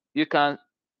 you can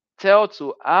tell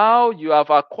to how you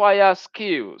have acquired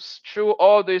skills through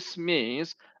all these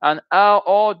means and how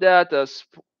all that has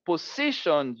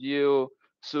positioned you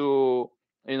to,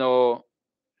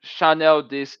 channel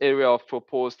this area of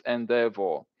proposed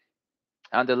endeavor.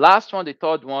 And the last one, the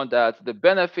third one, that the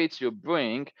benefits you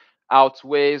bring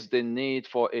outweighs the need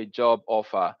for a job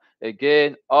offer.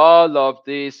 Again, all of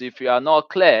this, if you are not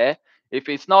clear, if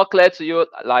it's not clear to you,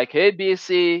 like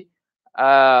ABC,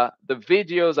 the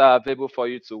videos are available for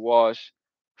you to watch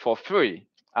for free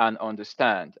and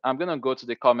understand. I'm going to go to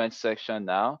the comment section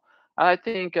now. I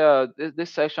think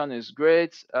this section is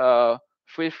great.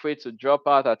 Feel free to drop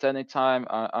out at any time.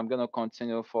 I'm going to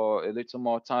continue for a little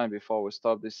more time before we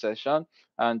stop this session.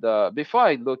 And before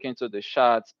I look into the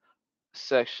chat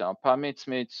section, permit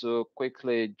me to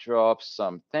quickly drop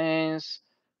some things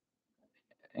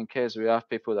in case we have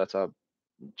people that are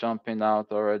jumping out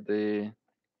already.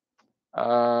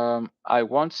 I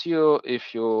want you,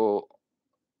 if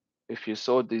you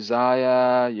so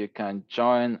desire, you can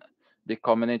join the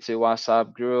community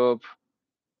WhatsApp group,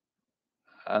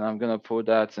 and I'm gonna put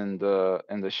that in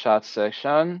the chat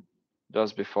section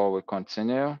just before we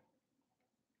continue.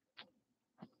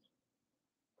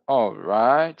 All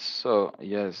right, so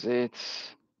yes,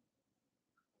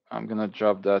 I'm gonna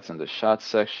drop that in the chat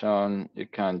section. You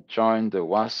can join the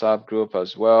WhatsApp group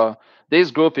as well.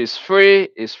 This group is free.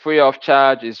 It's free of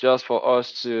charge. It's just for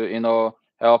us to,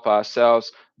 help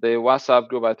ourselves. The WhatsApp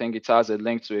group, I think it has a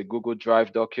link to a Google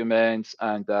Drive document,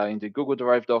 and in the Google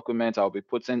Drive document, I'll be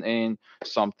putting in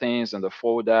some things in the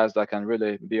folders that can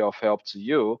really be of help to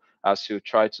you as you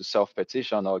try to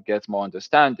self-petition or get more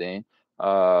understanding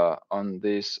on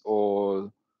this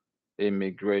whole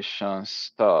immigration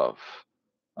stuff.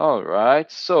 All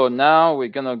right, so now we're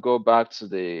gonna go back to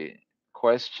the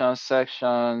question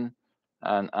section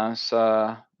and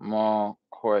answer more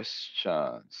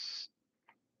questions.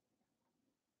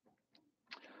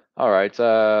 All right,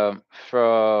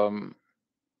 from,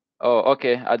 oh,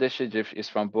 okay, Adeshijif is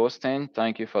from Boston.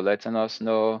 Thank you for letting us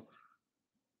know.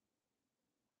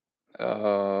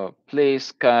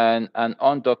 Please, can an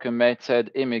undocumented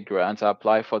immigrant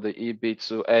apply for the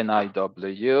EB2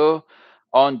 NIW?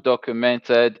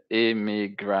 Undocumented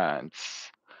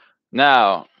immigrants.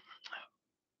 Now,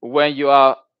 when you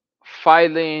are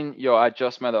filing your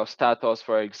adjustment of status,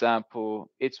 for example,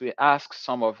 it will ask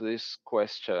some of these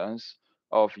questions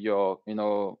of your,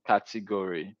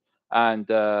 category, and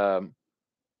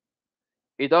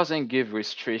it doesn't give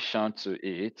restriction to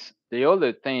it. The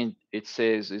only thing it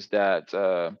says is that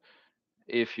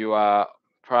if you are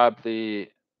probably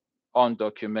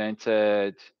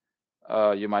undocumented,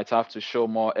 you might have to show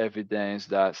more evidence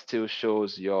that still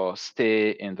shows your stay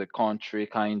in the country,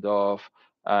 kind of,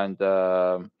 and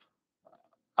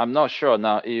I'm not sure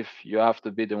now if you have to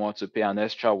be the one to pay an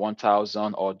extra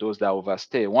 1,000 or those that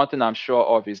overstay. One thing I'm sure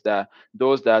of is that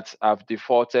those that have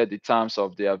defaulted the terms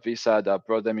of their visa that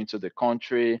brought them into the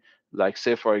country, like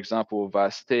say for example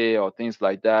overstay or things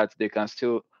like that, they can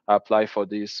still apply for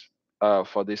this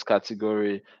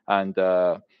category, and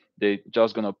they're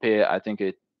just gonna pay, I think,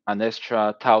 an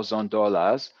extra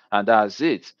 $1,000, and that's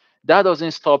it. That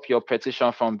doesn't stop your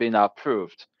petition from being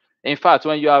approved. In fact,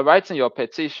 when you are writing your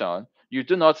petition, you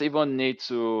do not even need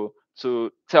to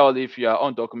tell if you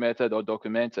are undocumented or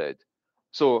documented.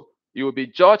 So you will be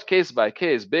judged case by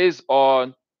case based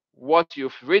on what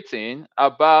you've written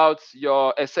about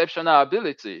your exceptional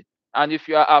ability. And if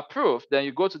you are approved, then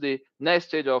you go to the next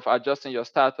stage of adjusting your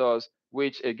status,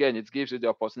 which again, it gives you the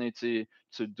opportunity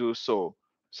to do so.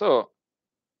 So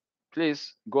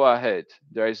please go ahead.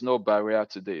 There is no barrier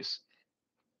to this.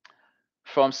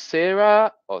 From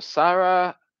Sarah or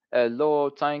Sarah, hello,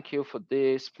 thank you for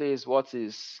this. Please, what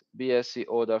is BSc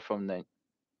order from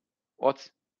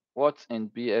what in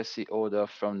BSc order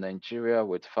from Nigeria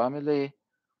with family?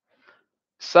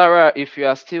 Sarah, if you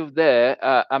are still there,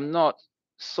 I'm not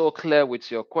so clear with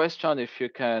your question. If you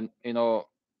can,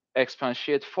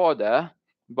 expatiate further,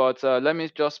 but let me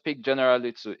just speak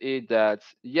generally to it that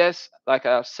yes, like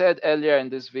I've said earlier in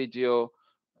this video,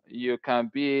 you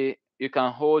can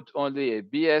hold only a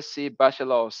BSc,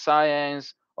 Bachelor of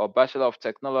Science, or Bachelor of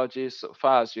Technology so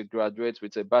far as you graduate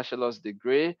with a bachelor's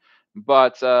degree.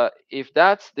 But if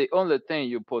that's the only thing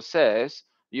you possess,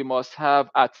 you must have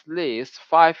at least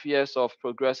 5 years of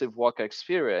progressive work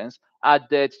experience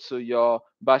added to your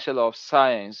Bachelor of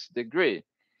Science degree.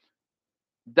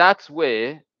 That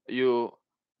way, you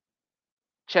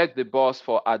check the box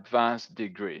for advanced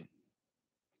degree.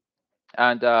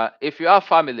 And if you have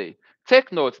family,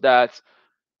 take note that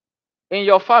in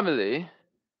your family,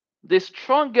 the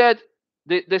strongest,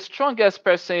 the strongest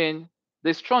person,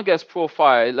 the strongest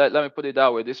profile, let me put it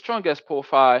that way, the strongest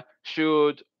profile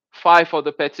should file for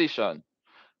the petition.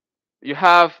 You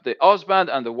have the husband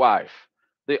and the wife.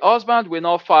 The husband will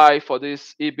not file for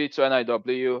this EB2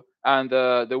 NIW and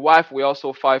the wife will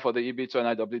also file for the EB2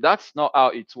 NIW. That's not how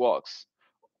it works.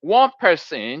 One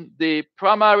person, the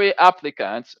primary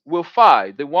applicant, will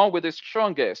file, the one with the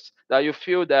strongest, that you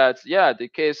feel that, yeah, the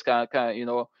case can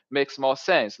makes more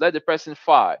sense. Let the person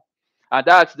file. And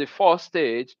that's the first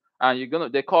stage.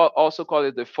 And they also call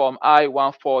it the form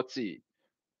I-140,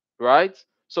 right?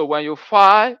 So when you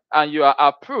file and you are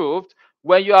approved,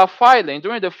 when you are filing,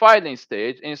 during the filing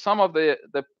stage, in some of the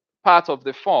part of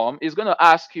the form, is going to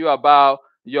ask you about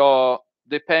your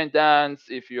dependents,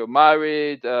 if you're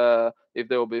married, if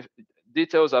there will be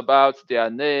details about their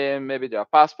name, maybe their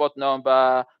passport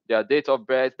number, their date of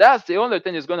birth. That's the only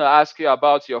thing it's going to ask you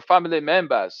about your family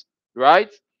members,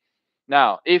 right?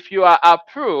 Now, if you are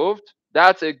approved,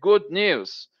 that's a good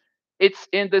news. It's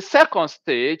in the second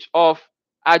stage of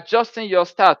adjusting your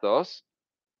status,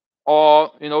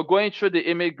 or going through the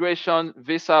immigration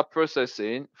visa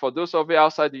processing. For those of you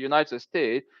outside the United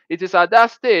States, it is at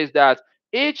that stage that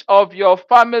each of your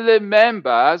family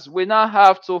members will now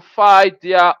have to file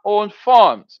their own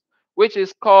forms, which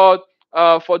is called,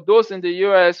 for those in the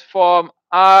US, form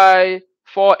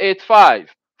I-485.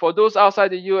 For those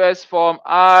outside the US, form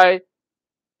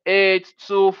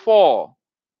I-824.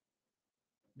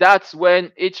 That's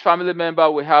when each family member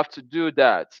will have to do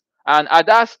that. And at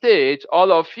that stage,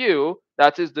 all of you,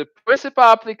 that is the principal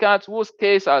applicant whose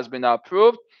case has been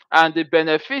approved, and the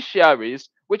beneficiaries,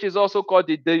 which is also called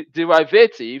the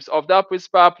derivatives of that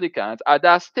principal applicant, at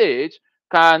that stage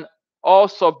can all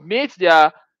submit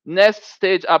their next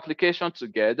stage application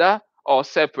together or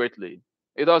separately.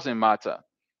 It doesn't matter.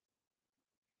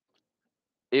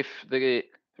 If the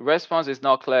response is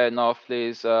not clear enough,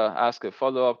 please ask a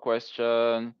follow-up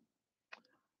question.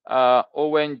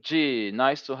 ONG,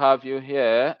 nice to have you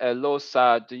here. Hello,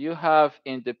 sir. Do you have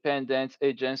independent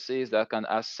agencies that can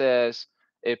assess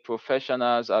a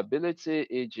professional's ability,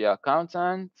 e.g.,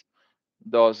 accountant?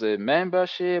 Does a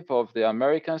membership of the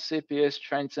American CPA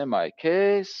strengthen my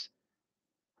case?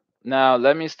 Now,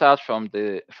 let me start from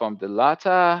the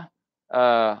latter.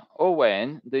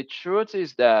 Owen, the truth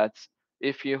is that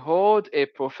if you hold a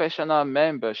professional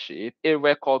membership, a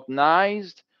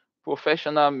recognized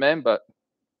professional member,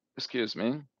 excuse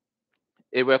me,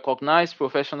 a recognized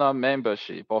professional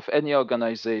membership of any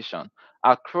organization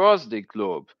across the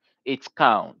globe, it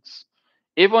counts.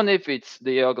 Even if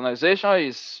the organization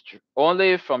is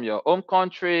only from your home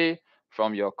country,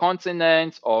 from your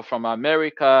continent, or from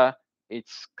America, it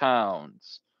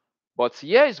counts. But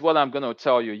here is what I'm going to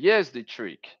tell you. Here's the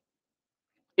trick.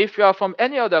 If you are from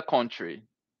any other country,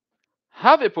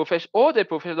 hold a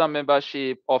professional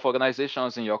membership of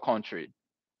organizations in your country.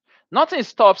 Nothing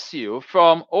stops you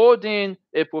from holding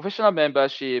a professional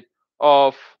membership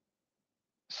of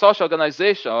such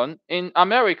organization in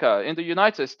America, in the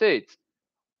United States.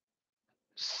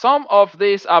 Some of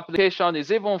this application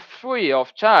is even free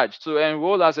of charge to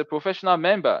enroll as a professional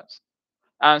member.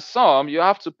 And some you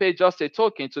have to pay just a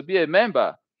token to be a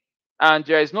member. And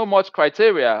there is no much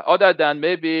criteria other than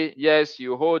maybe, yes,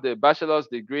 you hold a bachelor's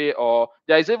degree, or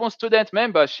there is even student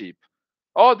membership.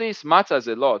 All this matters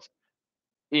a lot.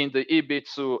 In the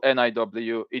EB2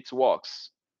 NIW, it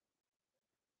works.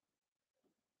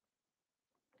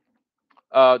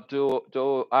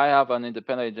 Do I have an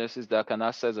independent agencies that can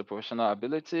assess the professional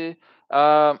ability?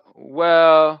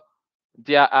 Well,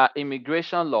 there are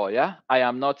immigration lawyer. I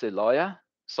am not a lawyer.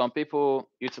 Some people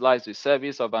utilize the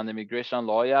service of an immigration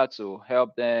lawyer to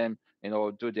help them,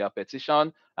 do their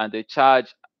petition, and they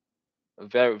charge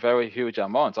very, very huge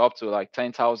amounts, up to like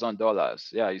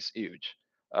 $10,000. Yeah, it's huge.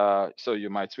 So you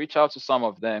might reach out to some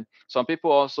of them. Some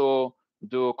people also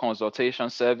do consultation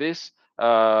service.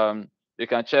 You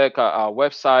can check our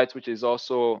website, which is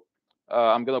also,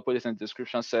 I'm going to put this in the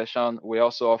description section. We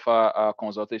also offer a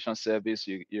consultation service.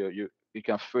 You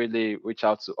can freely reach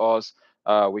out to us.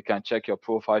 We can check your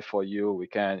profile for you. We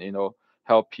can,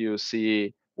 help you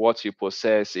see what you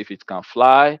possess, if it can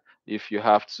fly, if you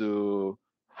have to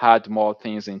add more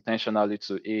things intentionally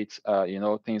to it,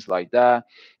 things like that.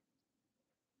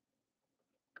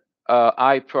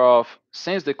 Prof,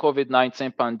 since the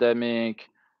COVID-19 pandemic,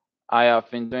 I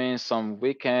have been doing some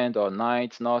weekend or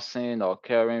night nursing or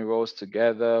caring roles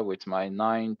together with my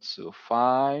 9 to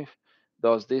 5.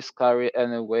 Does this carry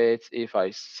any weight if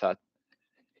I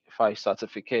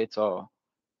certificate or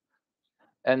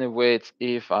any weight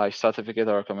if I certificate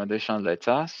or recommendation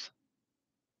letters?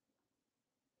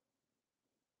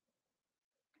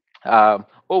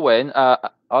 Owen,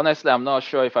 honestly, I'm not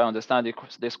sure if I understand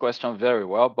this question very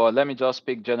well, but let me just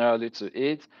speak generally to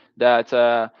it, that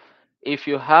if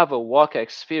you have a work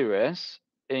experience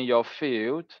in your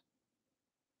field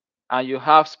and you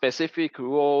have specific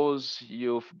roles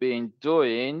you've been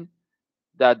doing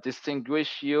that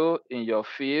distinguish you in your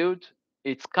field,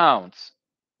 it counts.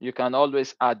 You can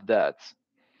always add that.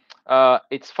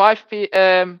 It's 5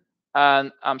 p.m.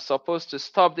 and I'm supposed to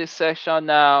stop this session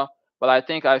now, but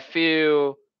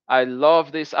I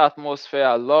love this atmosphere.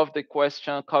 I love the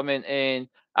question coming in.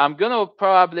 I'm going to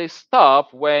probably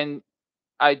stop when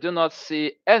I do not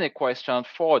see any question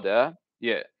further.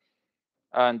 Yeah.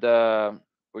 And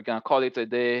we can call it a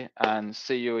day and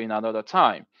see you in another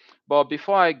time. But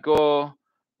before I go,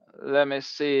 let me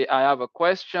see. I have a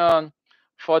question.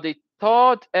 For the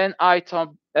third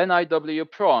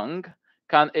NIW prong,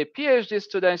 can a PhD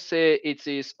student say it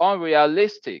is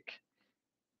unrealistic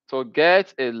to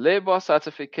get a labor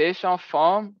certification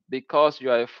form because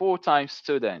you are a full-time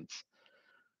student?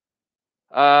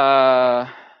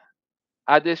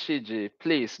 Adeshiji,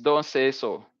 please don't say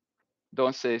so.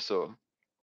 Don't say so.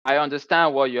 I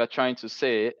understand what you are trying to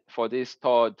say for this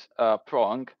third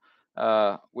prong,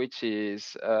 which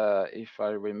is, if I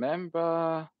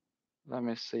remember, let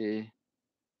me see.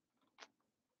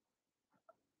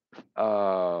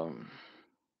 All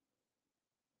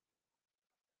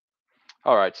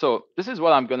right, so this is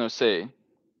what I'm going to say.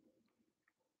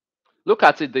 Look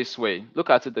at it this way. Look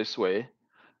at it this way.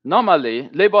 Normally,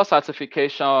 labor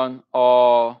certification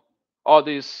or all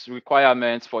these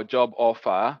requirements for job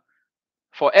offer,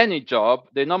 for any job,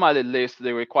 they normally list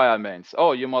the requirements.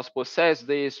 Oh, you must possess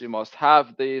this, you must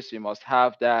have this, you must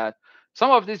have that.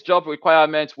 Some of these job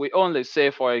requirements, we only say,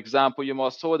 for example, you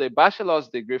must hold a bachelor's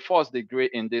degree, first degree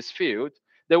in this field.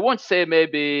 They won't say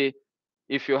maybe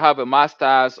if you have a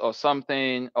master's or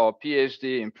something or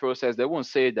PhD in process, they won't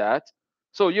say that.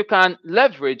 So you can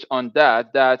leverage on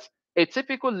that, that a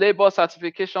typical labor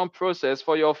certification process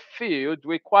for your field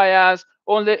requires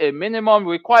only a minimum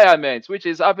requirement, which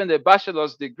is having a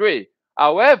bachelor's degree.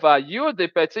 However, you, the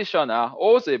petitioner,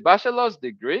 holds a bachelor's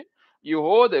degree, you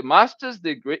hold a master's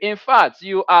degree. In fact,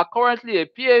 you are currently a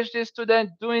PhD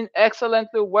student doing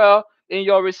excellently well in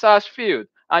your research field.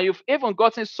 And you've even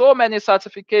gotten so many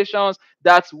certifications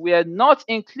that were not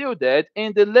included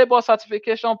in the labor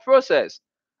certification process.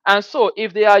 And so,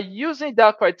 if they are using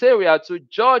that criteria to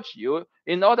judge you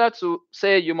in order to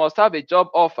say you must have a job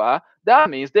offer,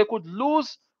 that means they could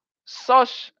lose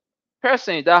such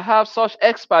person that have such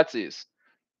expertise.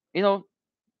 You know,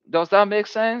 does that make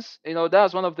sense?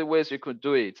 That's one of the ways you could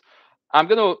do it. I'm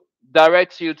going to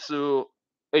direct you to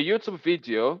a YouTube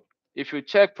video. If you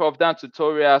check Prof. Dan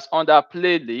tutorials under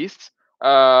playlists,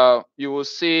 you will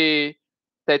see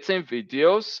 13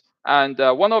 videos. And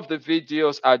one of the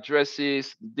videos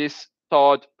addresses this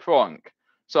third prong.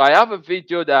 So I have a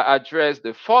video that addressed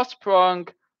the first prong,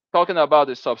 talking about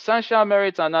the substantial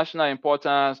merit and national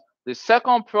importance. The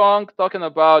second prong, talking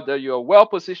about that you're well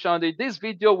positioned. This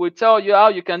video will tell you how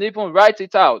you can even write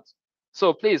it out.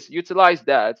 So please utilize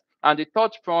that. And the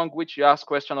third prong, which you asked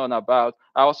question on about,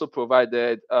 I also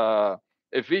provided a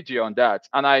video on that.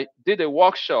 And I did a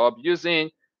workshop using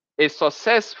a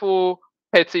successful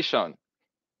petition.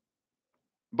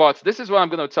 But this is what I'm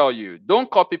going to tell you. Don't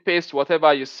copy paste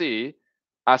whatever you see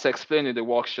as explained in the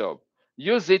workshop.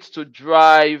 Use it to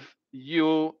drive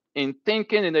you in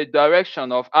thinking in a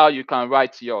direction of how you can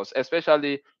write yours,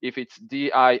 especially if it's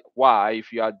DIY,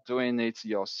 if you are doing it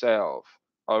yourself.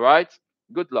 All right?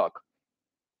 Good luck.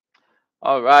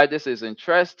 All right, this is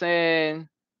interesting.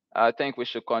 I think we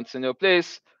should continue.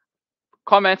 Please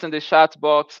comment in the chat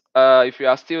box if you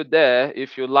are still there.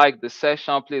 If you like the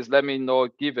session, please let me know.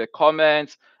 Give a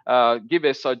comment, give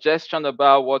a suggestion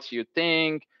about what you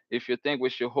think. If you think we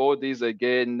should hold this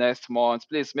again next month,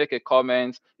 please make a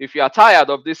comment. If you are tired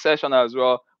of this session as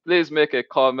well, please make a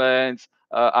comment.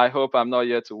 I hope I'm not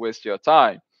here to waste your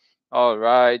time. All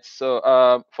right.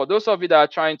 So for those of you that are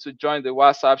trying to join the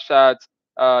WhatsApp chat,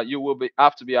 you will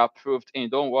have to be approved in.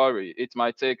 Don't worry. It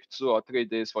might take 2 or 3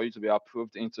 days for you to be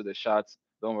approved into the chat.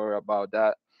 Don't worry about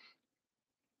that.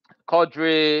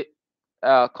 Quadri,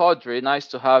 nice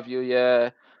to have you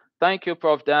here. Thank you,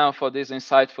 Prof. Dan, for this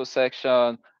insightful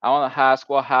section. I want to ask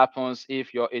what happens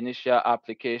if your initial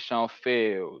application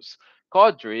fails.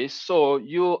 Quadri, so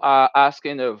you are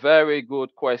asking a very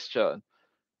good question.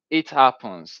 It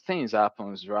happens. Things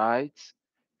happens, right?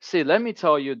 See, let me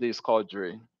tell you this,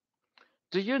 Quadri.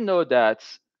 Do you know that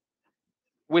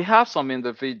we have some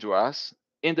individuals,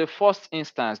 in the first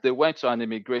instance, they went to an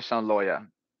immigration lawyer.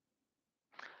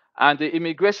 And the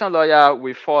immigration lawyer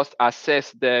will first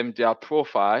assess them, their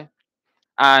profile.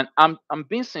 And I'm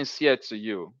being sincere to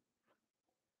you.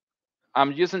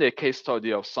 I'm using a case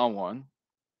study of someone.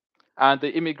 And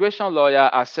the immigration lawyer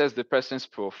assessed the person's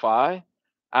profile.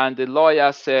 And the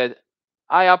lawyer said,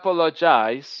 I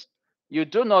apologize. you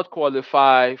do not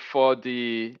qualify for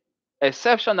the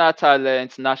Exceptional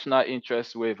Talent National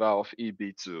Interest Waiver of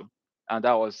EB2. And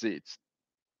that was it.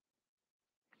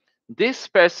 This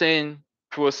person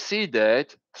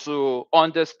proceeded to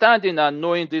understanding and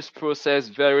knowing this process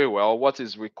very well, what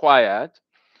is required,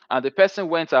 and the person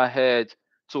went ahead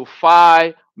to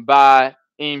file by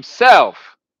himself.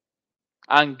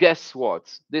 And guess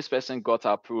what? This person got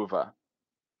approval.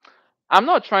 I'm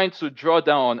not trying to draw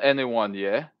down on anyone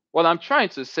here. What I'm trying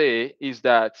to say is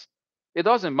that it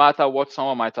doesn't matter what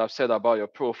someone might have said about your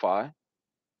profile.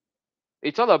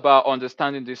 It's all about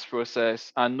understanding this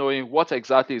process and knowing what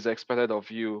exactly is expected of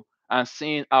you and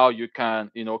seeing how you can,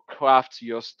 craft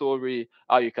your story,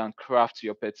 how you can craft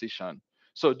your petition.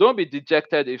 So don't be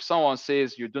dejected if someone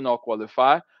says you do not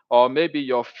qualify, or maybe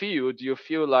your field, you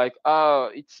feel like, oh,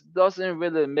 it doesn't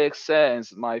really make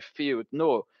sense, my field.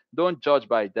 No, don't judge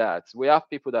by that. We have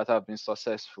people that have been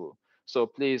successful. So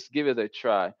please give it a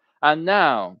try. And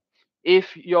now,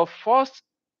 if your first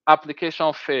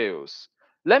application fails,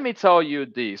 let me tell you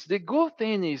this. The good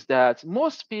thing is that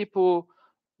most people,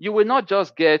 you will not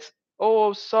just get,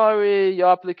 oh, sorry,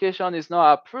 your application is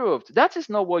not approved. That is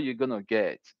not what you're going to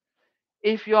get.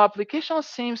 If your application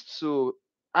seems to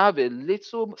have a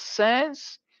little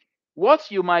sense,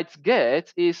 what you might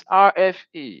get is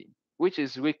RFE, which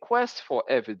is request for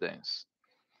evidence.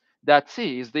 That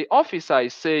is, the officer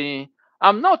is saying,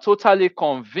 I'm not totally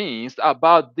convinced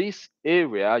about this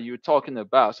area you're talking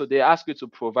about. So they ask you to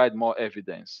provide more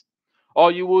evidence.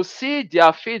 Or you will see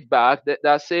their feedback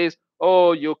that says,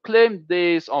 oh, you claim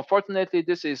this. Unfortunately,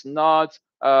 this is not,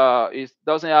 it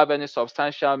doesn't have any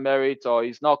substantial merit, or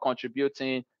is not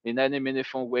contributing in any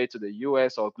meaningful way to the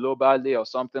US or globally or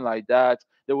something like that.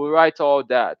 They will write all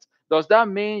that. Does that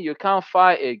mean you can't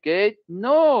file again?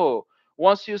 No.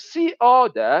 Once you see all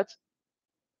that,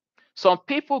 some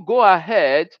people go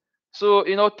ahead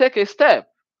to take a step,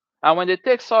 and when they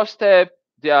take such step,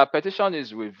 their petition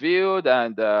is reviewed,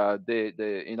 and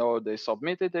they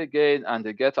submit it again and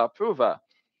they get approval.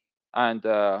 And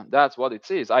that's what it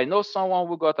is. I know someone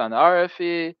who got an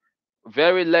RFE,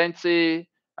 very lengthy,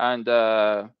 and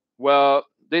well,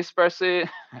 this person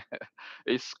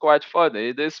is quite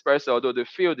funny. This person, although the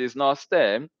field is not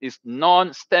STEM, is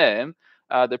non-STEM,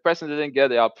 the person didn't get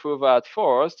the approval at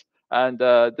first, and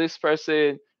this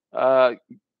person uh,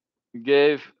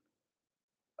 gave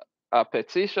a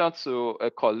petition to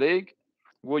a colleague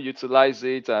who utilized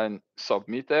it and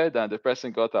submitted, and the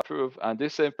person got approved. And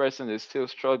this same person is still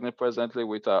struggling presently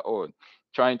with her own,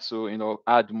 trying to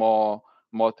add more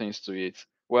things to it.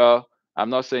 Well, I'm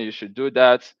not saying you should do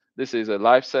that. This is a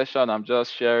live session. I'm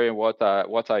just sharing what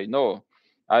I know.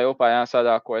 I hope I answered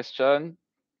that question.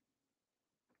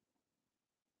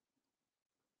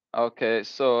 Okay,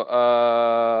 so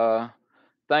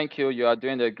thank you. You are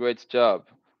doing a great job.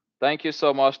 Thank you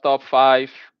so much. Top five.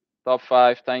 Top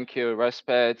five. Thank you.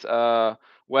 Respect.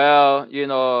 Well,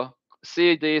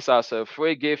 see this as a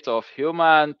free gift of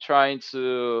human trying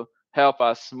to help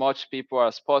as much people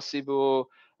as possible.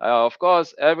 Of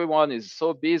course, everyone is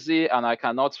so busy and I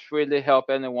cannot freely help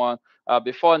anyone.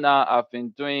 Before now, I've been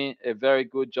doing a very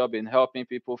good job in helping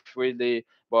people freely.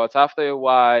 But after a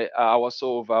while, I was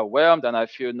so overwhelmed and I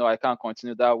feel, no, I can't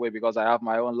continue that way because I have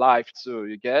my own life too,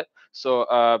 you get?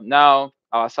 So now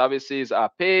our services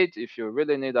are paid. If you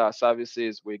really need our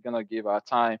services, we're going to give our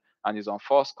time, and it's on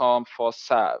first come, first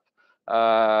serve.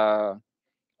 Uh,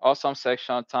 awesome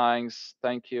section, thanks.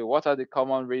 Thank you. What are the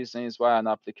common reasons why an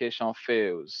application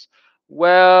fails?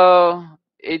 Well,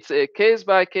 it's a case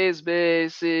by case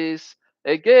basis.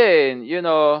 Again,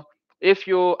 if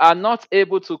you are not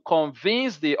able to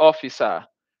convince the officer,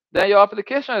 then your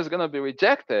application is going to be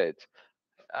rejected.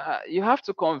 You have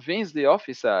to convince the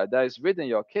officer that is reading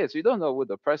your case. You don't know who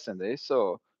the person is,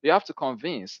 so you have to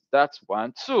convince. That's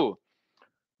one. Two,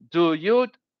 do you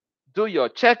do your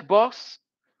checkbox?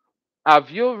 Have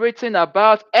you written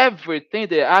about everything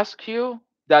they ask you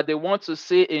that they want to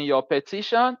see in your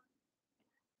petition?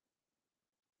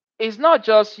 It's not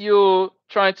just you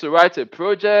trying to write a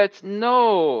project.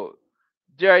 No,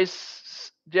 there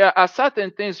are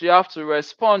certain things you have to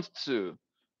respond to.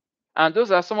 And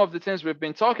those are some of the things we've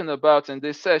been talking about in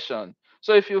this session.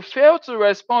 So if you fail to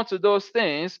respond to those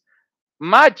things,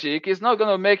 magic is not going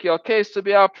to make your case to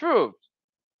be approved,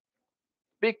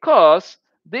 because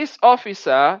this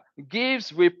officer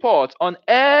gives report on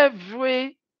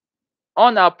every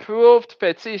unapproved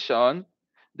petition.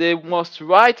 They must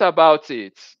write about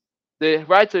it. They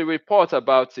write a report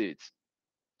about it.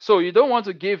 So you don't want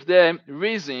to give them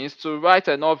reasons to write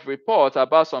enough report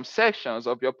about some sections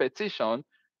of your petition,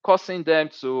 causing them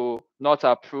to not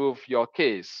approve your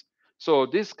case. So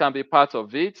this can be part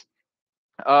of it.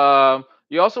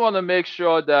 You also want to make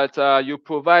sure that you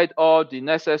provide all the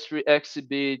necessary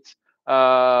exhibits.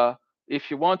 If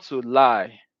you want to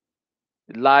lie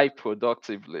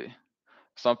productively.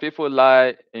 Some people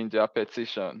lie in their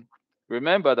petition.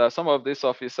 Remember that some of these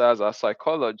officers are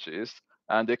psychologists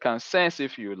and they can sense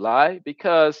if you lie,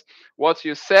 because what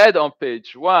you said on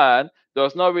page 1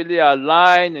 does not really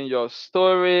align in your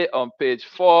story on page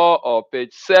 4 or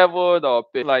page 7 or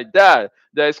page like that.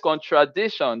 There is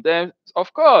contradiction. Then,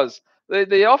 of course,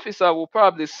 the officer will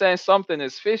probably sense something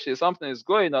is fishy, something is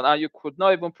going on, and you could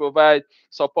not even provide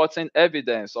supporting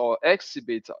evidence or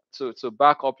exhibit to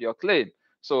back up your claim.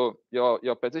 So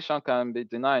your petition can be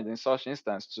denied in such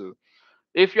instance too.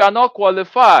 If you are not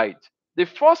qualified, the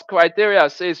first criteria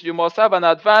says you must have an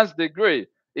advanced degree.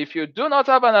 If you do not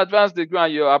have an advanced degree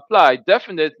and you apply,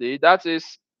 definitely that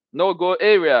is no-go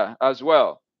area as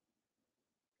well.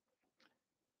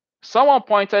 Someone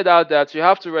pointed out that you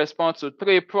have to respond to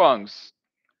 3 prongs.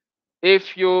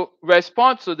 If you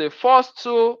respond to the first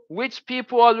 2, which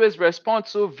people always respond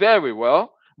to very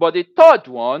well, but the third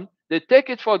one, they take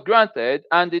it for granted,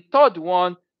 and the third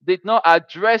one did not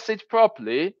address it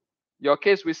properly, your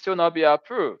case will still not be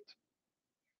approved.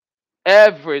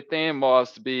 Everything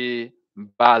must be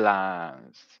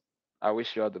balanced. I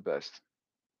wish you all the best.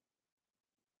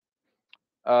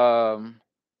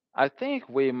 I think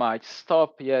we might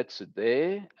stop here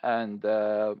today. And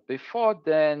before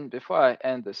I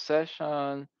end the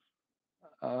session,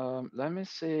 let me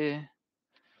see.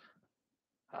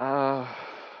 All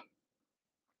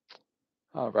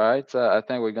right. I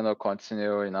think we're going to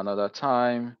continue in another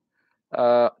time.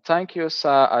 Thank you,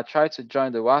 sir. I tried to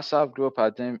join the WhatsApp group.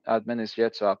 Admin is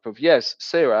yet to approve. Yes,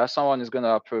 Sarah, someone is going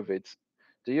to approve it.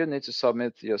 Do you need to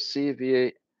submit your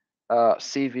CV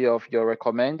of your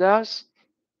recommenders?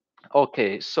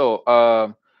 Okay, so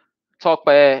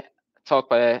Tokpe,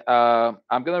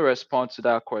 I'm going to respond to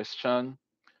that question.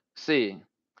 See,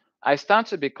 I stand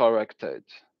to be corrected.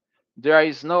 There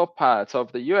is no part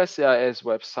of the USCIS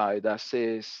website that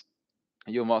says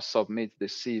you must submit the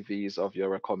CVs of your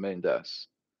recommenders.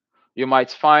 You might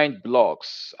find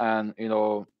blogs and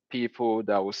people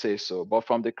that will say so, but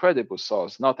from the credible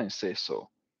source, nothing says so.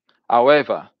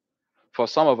 However, for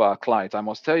some of our clients, I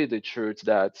must tell you the truth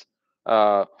that,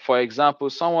 for example,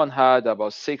 someone had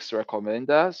about 6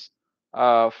 recommenders.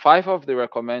 5 of the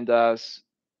recommenders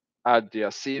had their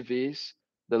CVs.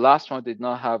 The last one did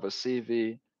not have a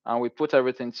CV, and we put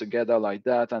everything together like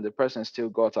that, and the person still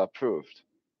got approved.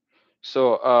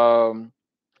 So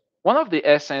one of the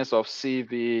essence of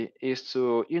CV is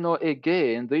to,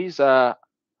 again, these are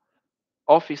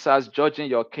officers judging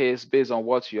your case based on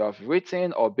what you have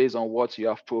written or based on what you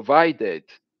have provided.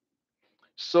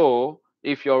 So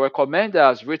if your recommender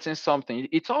has written something,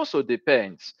 it also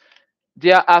depends.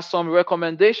 There are some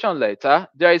recommendation letter.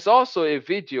 There is also a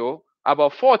video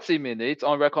about 40 minutes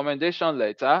on recommendation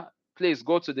letter. Please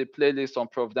go to the playlist on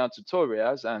Prof. Dan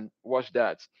tutorials and watch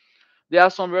that. There are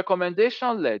some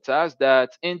recommendation letters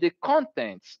that in the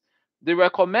contents, the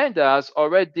recommender has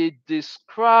already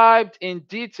described in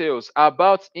details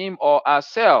about him or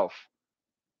herself.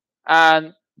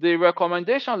 And the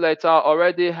recommendation letter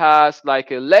already has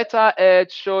like a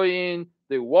letterhead showing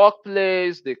the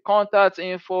workplace, the contact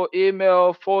info,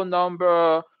 email, phone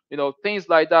number, things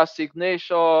like that,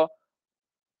 signature.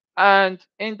 And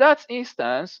in that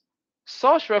instance,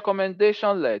 such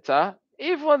recommendation letter,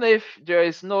 even if there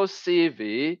is no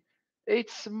CV,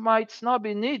 it might not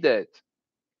be needed.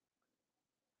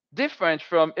 Different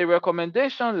from a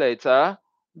recommendation letter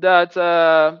that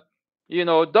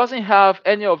doesn't have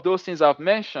any of those things I've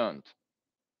mentioned.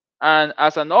 And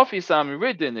as an officer, I'm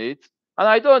reading it, and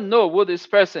I don't know who this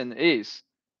person is.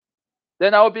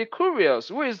 Then I'll be curious,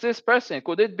 who is this person?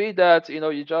 Could it be that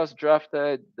you just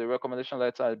drafted the recommendation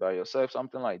letter by yourself,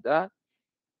 something like that?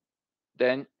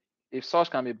 Then if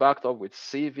such can be backed up with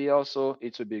CV also,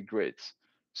 it would be great.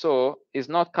 So it's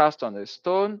not cast on a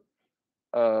stone.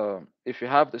 If you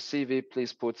have the CV,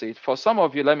 please put it. For some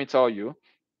of you, let me tell you,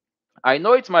 I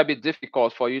know it might be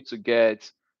difficult for you to get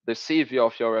the CV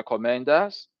of your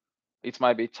recommenders. It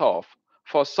might be tough.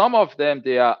 For some of them,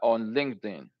 they are on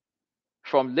LinkedIn.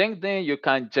 From LinkedIn, you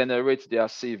can generate their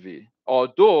CV.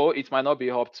 Although it might not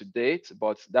be up to date,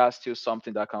 but that's still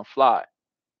something that can fly.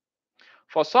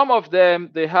 For some of them,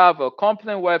 they have a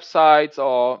company website,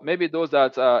 or maybe those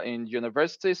that are in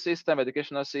university system,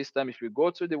 educational system. If you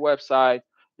go to the website,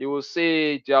 you will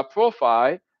see their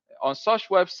profile. On such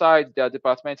website, their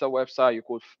departmental website, you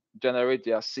could generate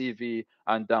their CV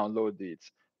and download it.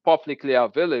 Publicly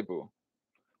available.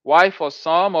 Why for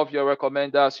some of your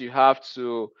recommenders, you have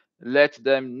to let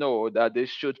them know that they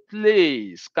should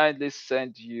please kindly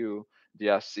send you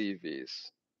their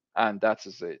CVs. And that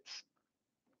is it.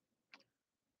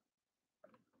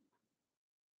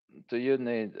 Do you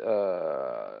need,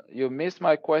 you missed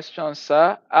my question,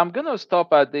 sir. I'm going to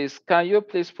stop at this. Can you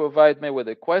please provide me with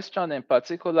a question in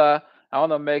particular? I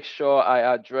want to make sure I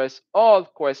address all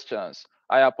questions.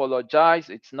 I apologize.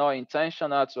 It's not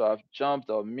intentional to have jumped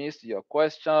or missed your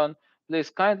question. Please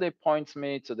kindly point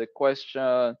me to the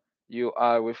question you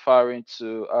are referring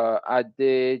to.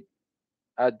 Ade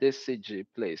CG,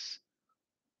 please.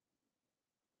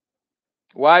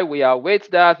 While we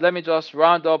await that, let me just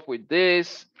round up with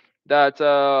this, that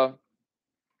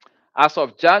as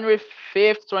of January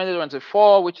 5th,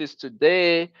 2024, which is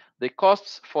today, the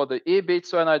costs for the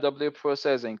EB2 NIW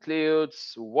process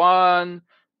includes one,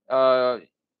 the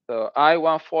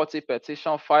I-140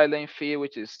 petition filing fee,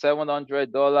 which is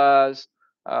 $700.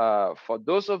 For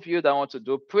those of you that want to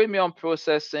do premium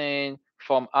processing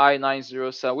from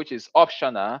I-907, which is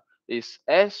optional, is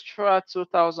extra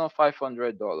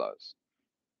 $2,500.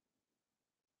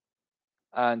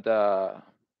 And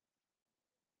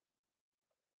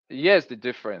here's the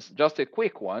difference, just a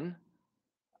quick one.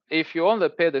 If you only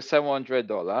pay the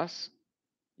 $700,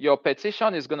 your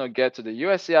petition is going to get to the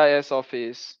USCIS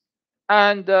office.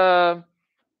 And the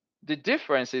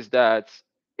difference is that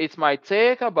it might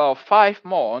take about 5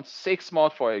 months, 6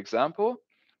 months, for example,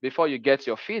 before you get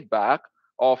your feedback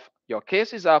of your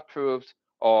case is approved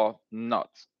or not.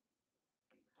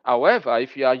 However,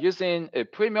 if you are using a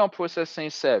premium processing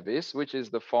service, which is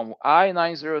the Form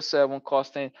I-907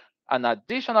 costing an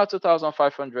additional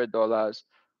 $2,500,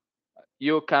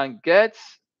 you can get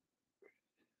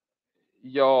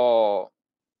your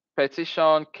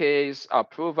petition case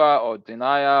approval or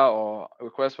denial or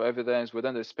request for evidence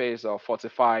within the space of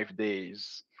 45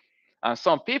 days. And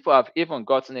some people have even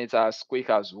gotten it as quick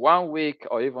as 1 week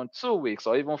or even 2 weeks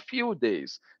or even few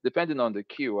days, depending on the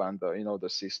queue and the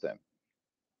system.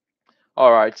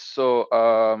 All right, so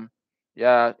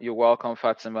yeah, you're welcome,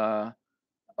 Fatima.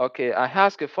 Okay, I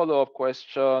ask a follow-up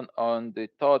question on the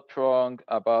third prong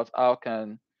about how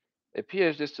can a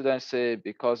PhD student say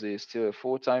because he is still a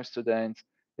full-time student,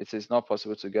 it is not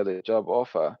possible to get a job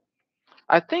offer.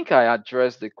 I think I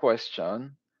addressed the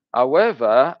question.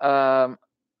 However,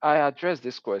 I addressed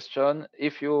this question.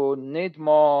 If you need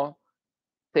more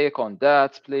take on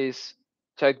that, please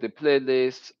check the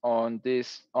playlist on the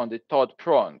third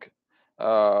prong.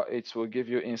 It will give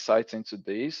you insight into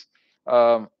this.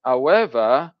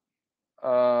 However,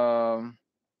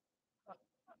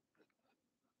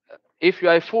 if you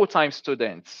are a full-time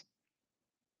student,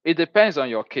 it depends on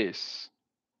your case.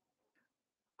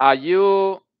 Are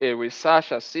you a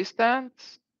research assistant?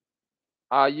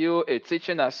 Are you a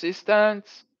teaching assistant?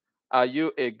 Are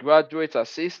you a graduate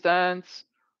assistant?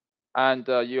 And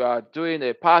you are doing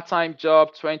a part-time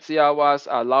job, 20 hours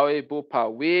allowable per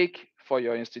week for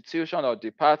your institution or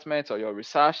department or your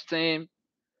research team.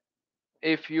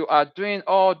 If you are doing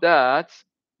all that,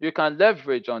 you can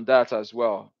leverage on that as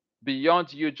well,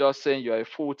 beyond you just saying you're a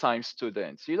full-time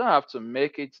student. You don't have to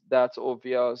make it that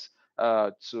obvious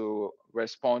to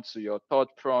respond to your third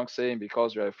prong saying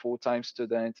because you're a full-time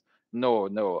student.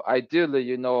 No. Ideally,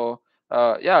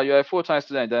 yeah, you're a full-time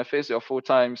student, then face your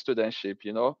full-time studentship,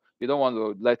 You don't want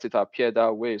to let it appear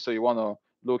that way. So you want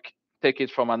to take it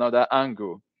from another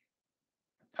angle.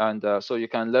 And so you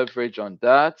can leverage on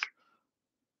that.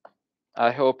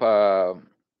 I hope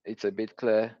it's a bit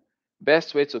clear.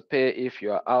 Best way to pay if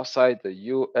you are outside the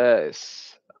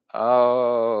US.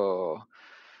 Oh,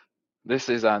 this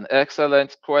is an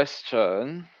excellent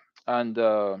question. And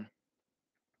to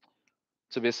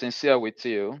be sincere with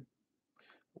you,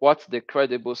 what the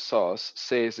credible source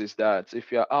says is that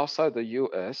if you are outside the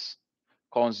US,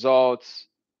 consult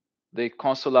the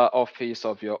consular office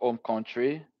of your home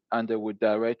country and they will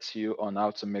direct you on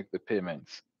how to make the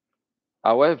payments.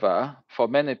 However, for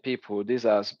many people, it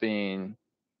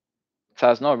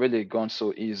has not really gone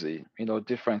so easy,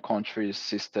 different countries,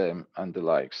 system, and the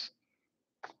likes.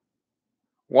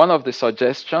 One of the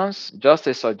suggestions, just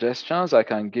a suggestions I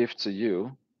can give to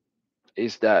you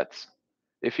is that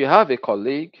if you have a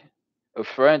colleague, a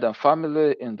friend, and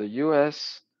family in the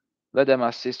US, let them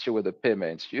assist you with the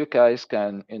payments. You guys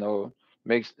can,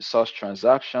 make such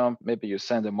transaction. Maybe you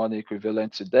send the money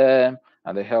equivalent to them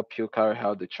and they help you carry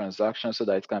out the transaction so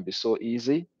that it can be so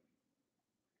easy.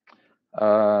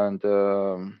 And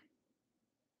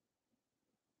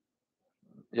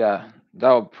yeah,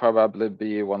 that would probably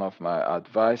be one of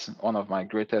my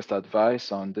greatest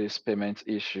advice on this payment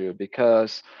issue,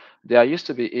 because there used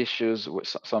to be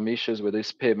some issues with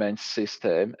this payment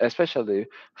system, especially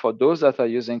for those that are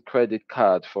using credit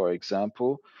card, for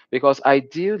example, because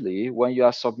ideally when you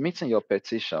are submitting your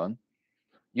petition,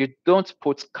 You don't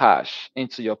put cash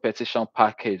into your petition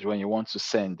package when you want to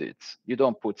send it. You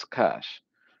don't put cash.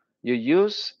 You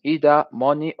use either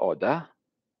money order,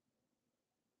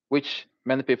 which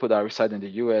many people that reside in the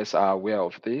US are aware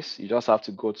of this. You just have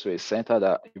to go to a center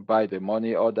that you buy the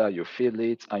money order, you fill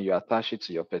it, and you attach it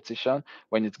to your petition.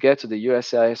 When it gets to the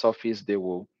USCIS office, they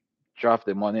will draft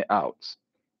the money out.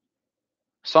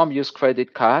 Some use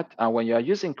credit card, and when you are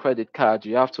using credit card,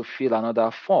 you have to fill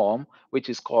another form, which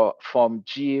is called Form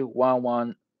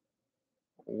G11,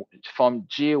 Form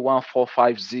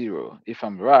G1450, if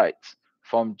I'm right.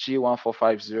 Form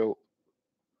G1450,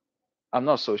 I'm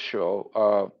not so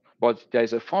sure, but there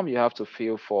is a form you have to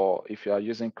fill for if you are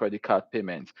using credit card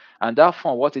payments. And that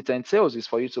form, what it entails is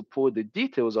for you to put the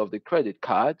details of the credit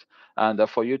card and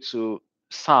for you to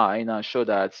sign and show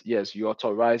that, yes, you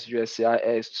authorize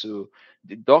USCIS to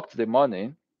deduct the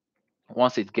money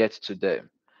once it gets to them.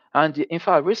 And in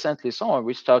fact, recently, someone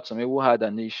reached out to me who had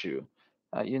an issue.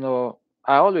 I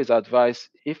always advise,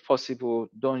 if possible,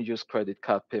 don't use credit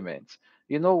card payments.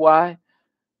 You know why?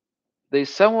 The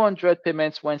 700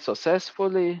 payments went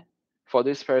successfully for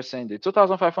this person. The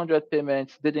 2,500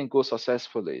 payments didn't go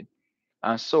successfully.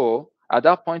 And so at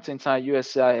that point in time,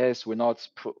 USCIS will not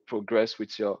progress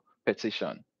with your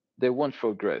petition. They won't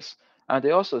progress. And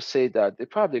they also say that they're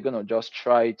probably going to just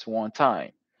try it one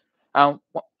time. And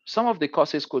some of the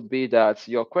causes could be that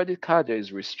your credit card, there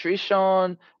is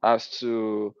restriction as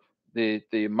to the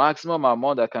maximum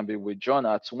amount that can be withdrawn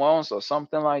at once or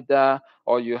something like that.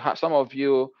 Or you have some of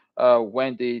you,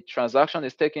 when the transaction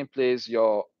is taking place,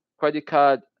 your credit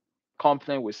card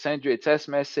company will send you a text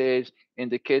message,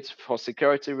 indicates for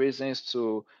security reasons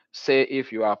to say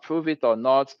if you approve it or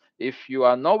not. If you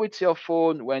are not with your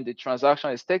phone when the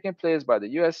transaction is taking place by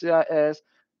the USCIS,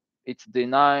 it's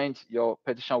denied, your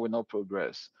petition will not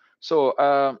progress. So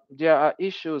there are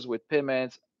issues with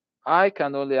payments. I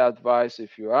can only advise,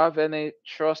 if you have any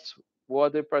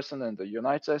trustworthy person in the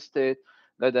United States,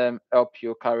 let them help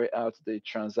you carry out the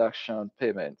transaction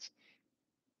payments.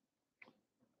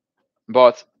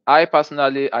 But I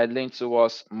personally, I lean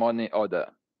towards money order,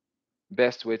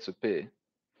 best way to pay.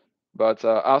 But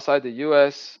outside the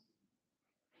US,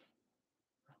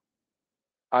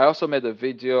 I also made a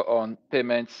video on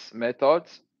payments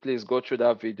methods. Please go through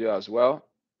that video as well.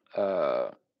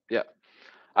 Yeah.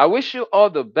 I wish you all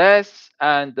the best,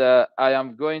 and I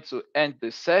am going to end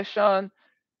the session.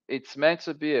 It's meant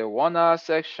to be a 1 hour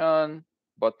section,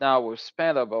 but now we've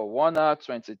spent about 1 hour,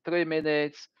 23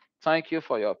 minutes. Thank you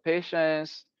for your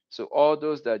patience. To all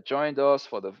those that joined us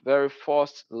for the very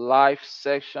first live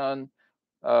section,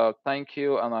 thank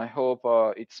you, and I hope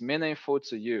it's meaningful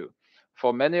to you.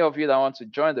 For many of you that want to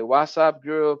join the WhatsApp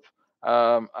group,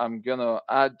 I'm gonna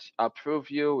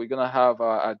approve you. We're gonna have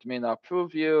our admin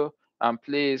approve you, and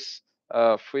please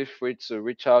feel free to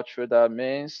reach out through that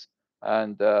means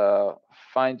and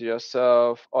find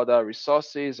yourself other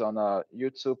resources on our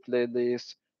YouTube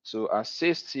playlist to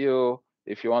assist you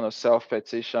if you want to self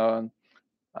petition.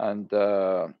 And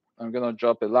I'm going to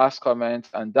drop a last comment.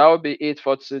 And that will be it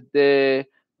for today.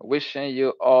 Wishing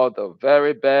you all the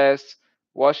very best.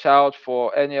 Watch out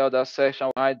for any other session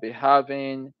we might be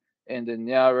having in the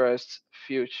nearest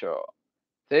future.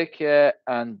 Take care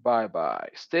and bye bye.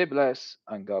 Stay blessed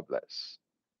and God bless.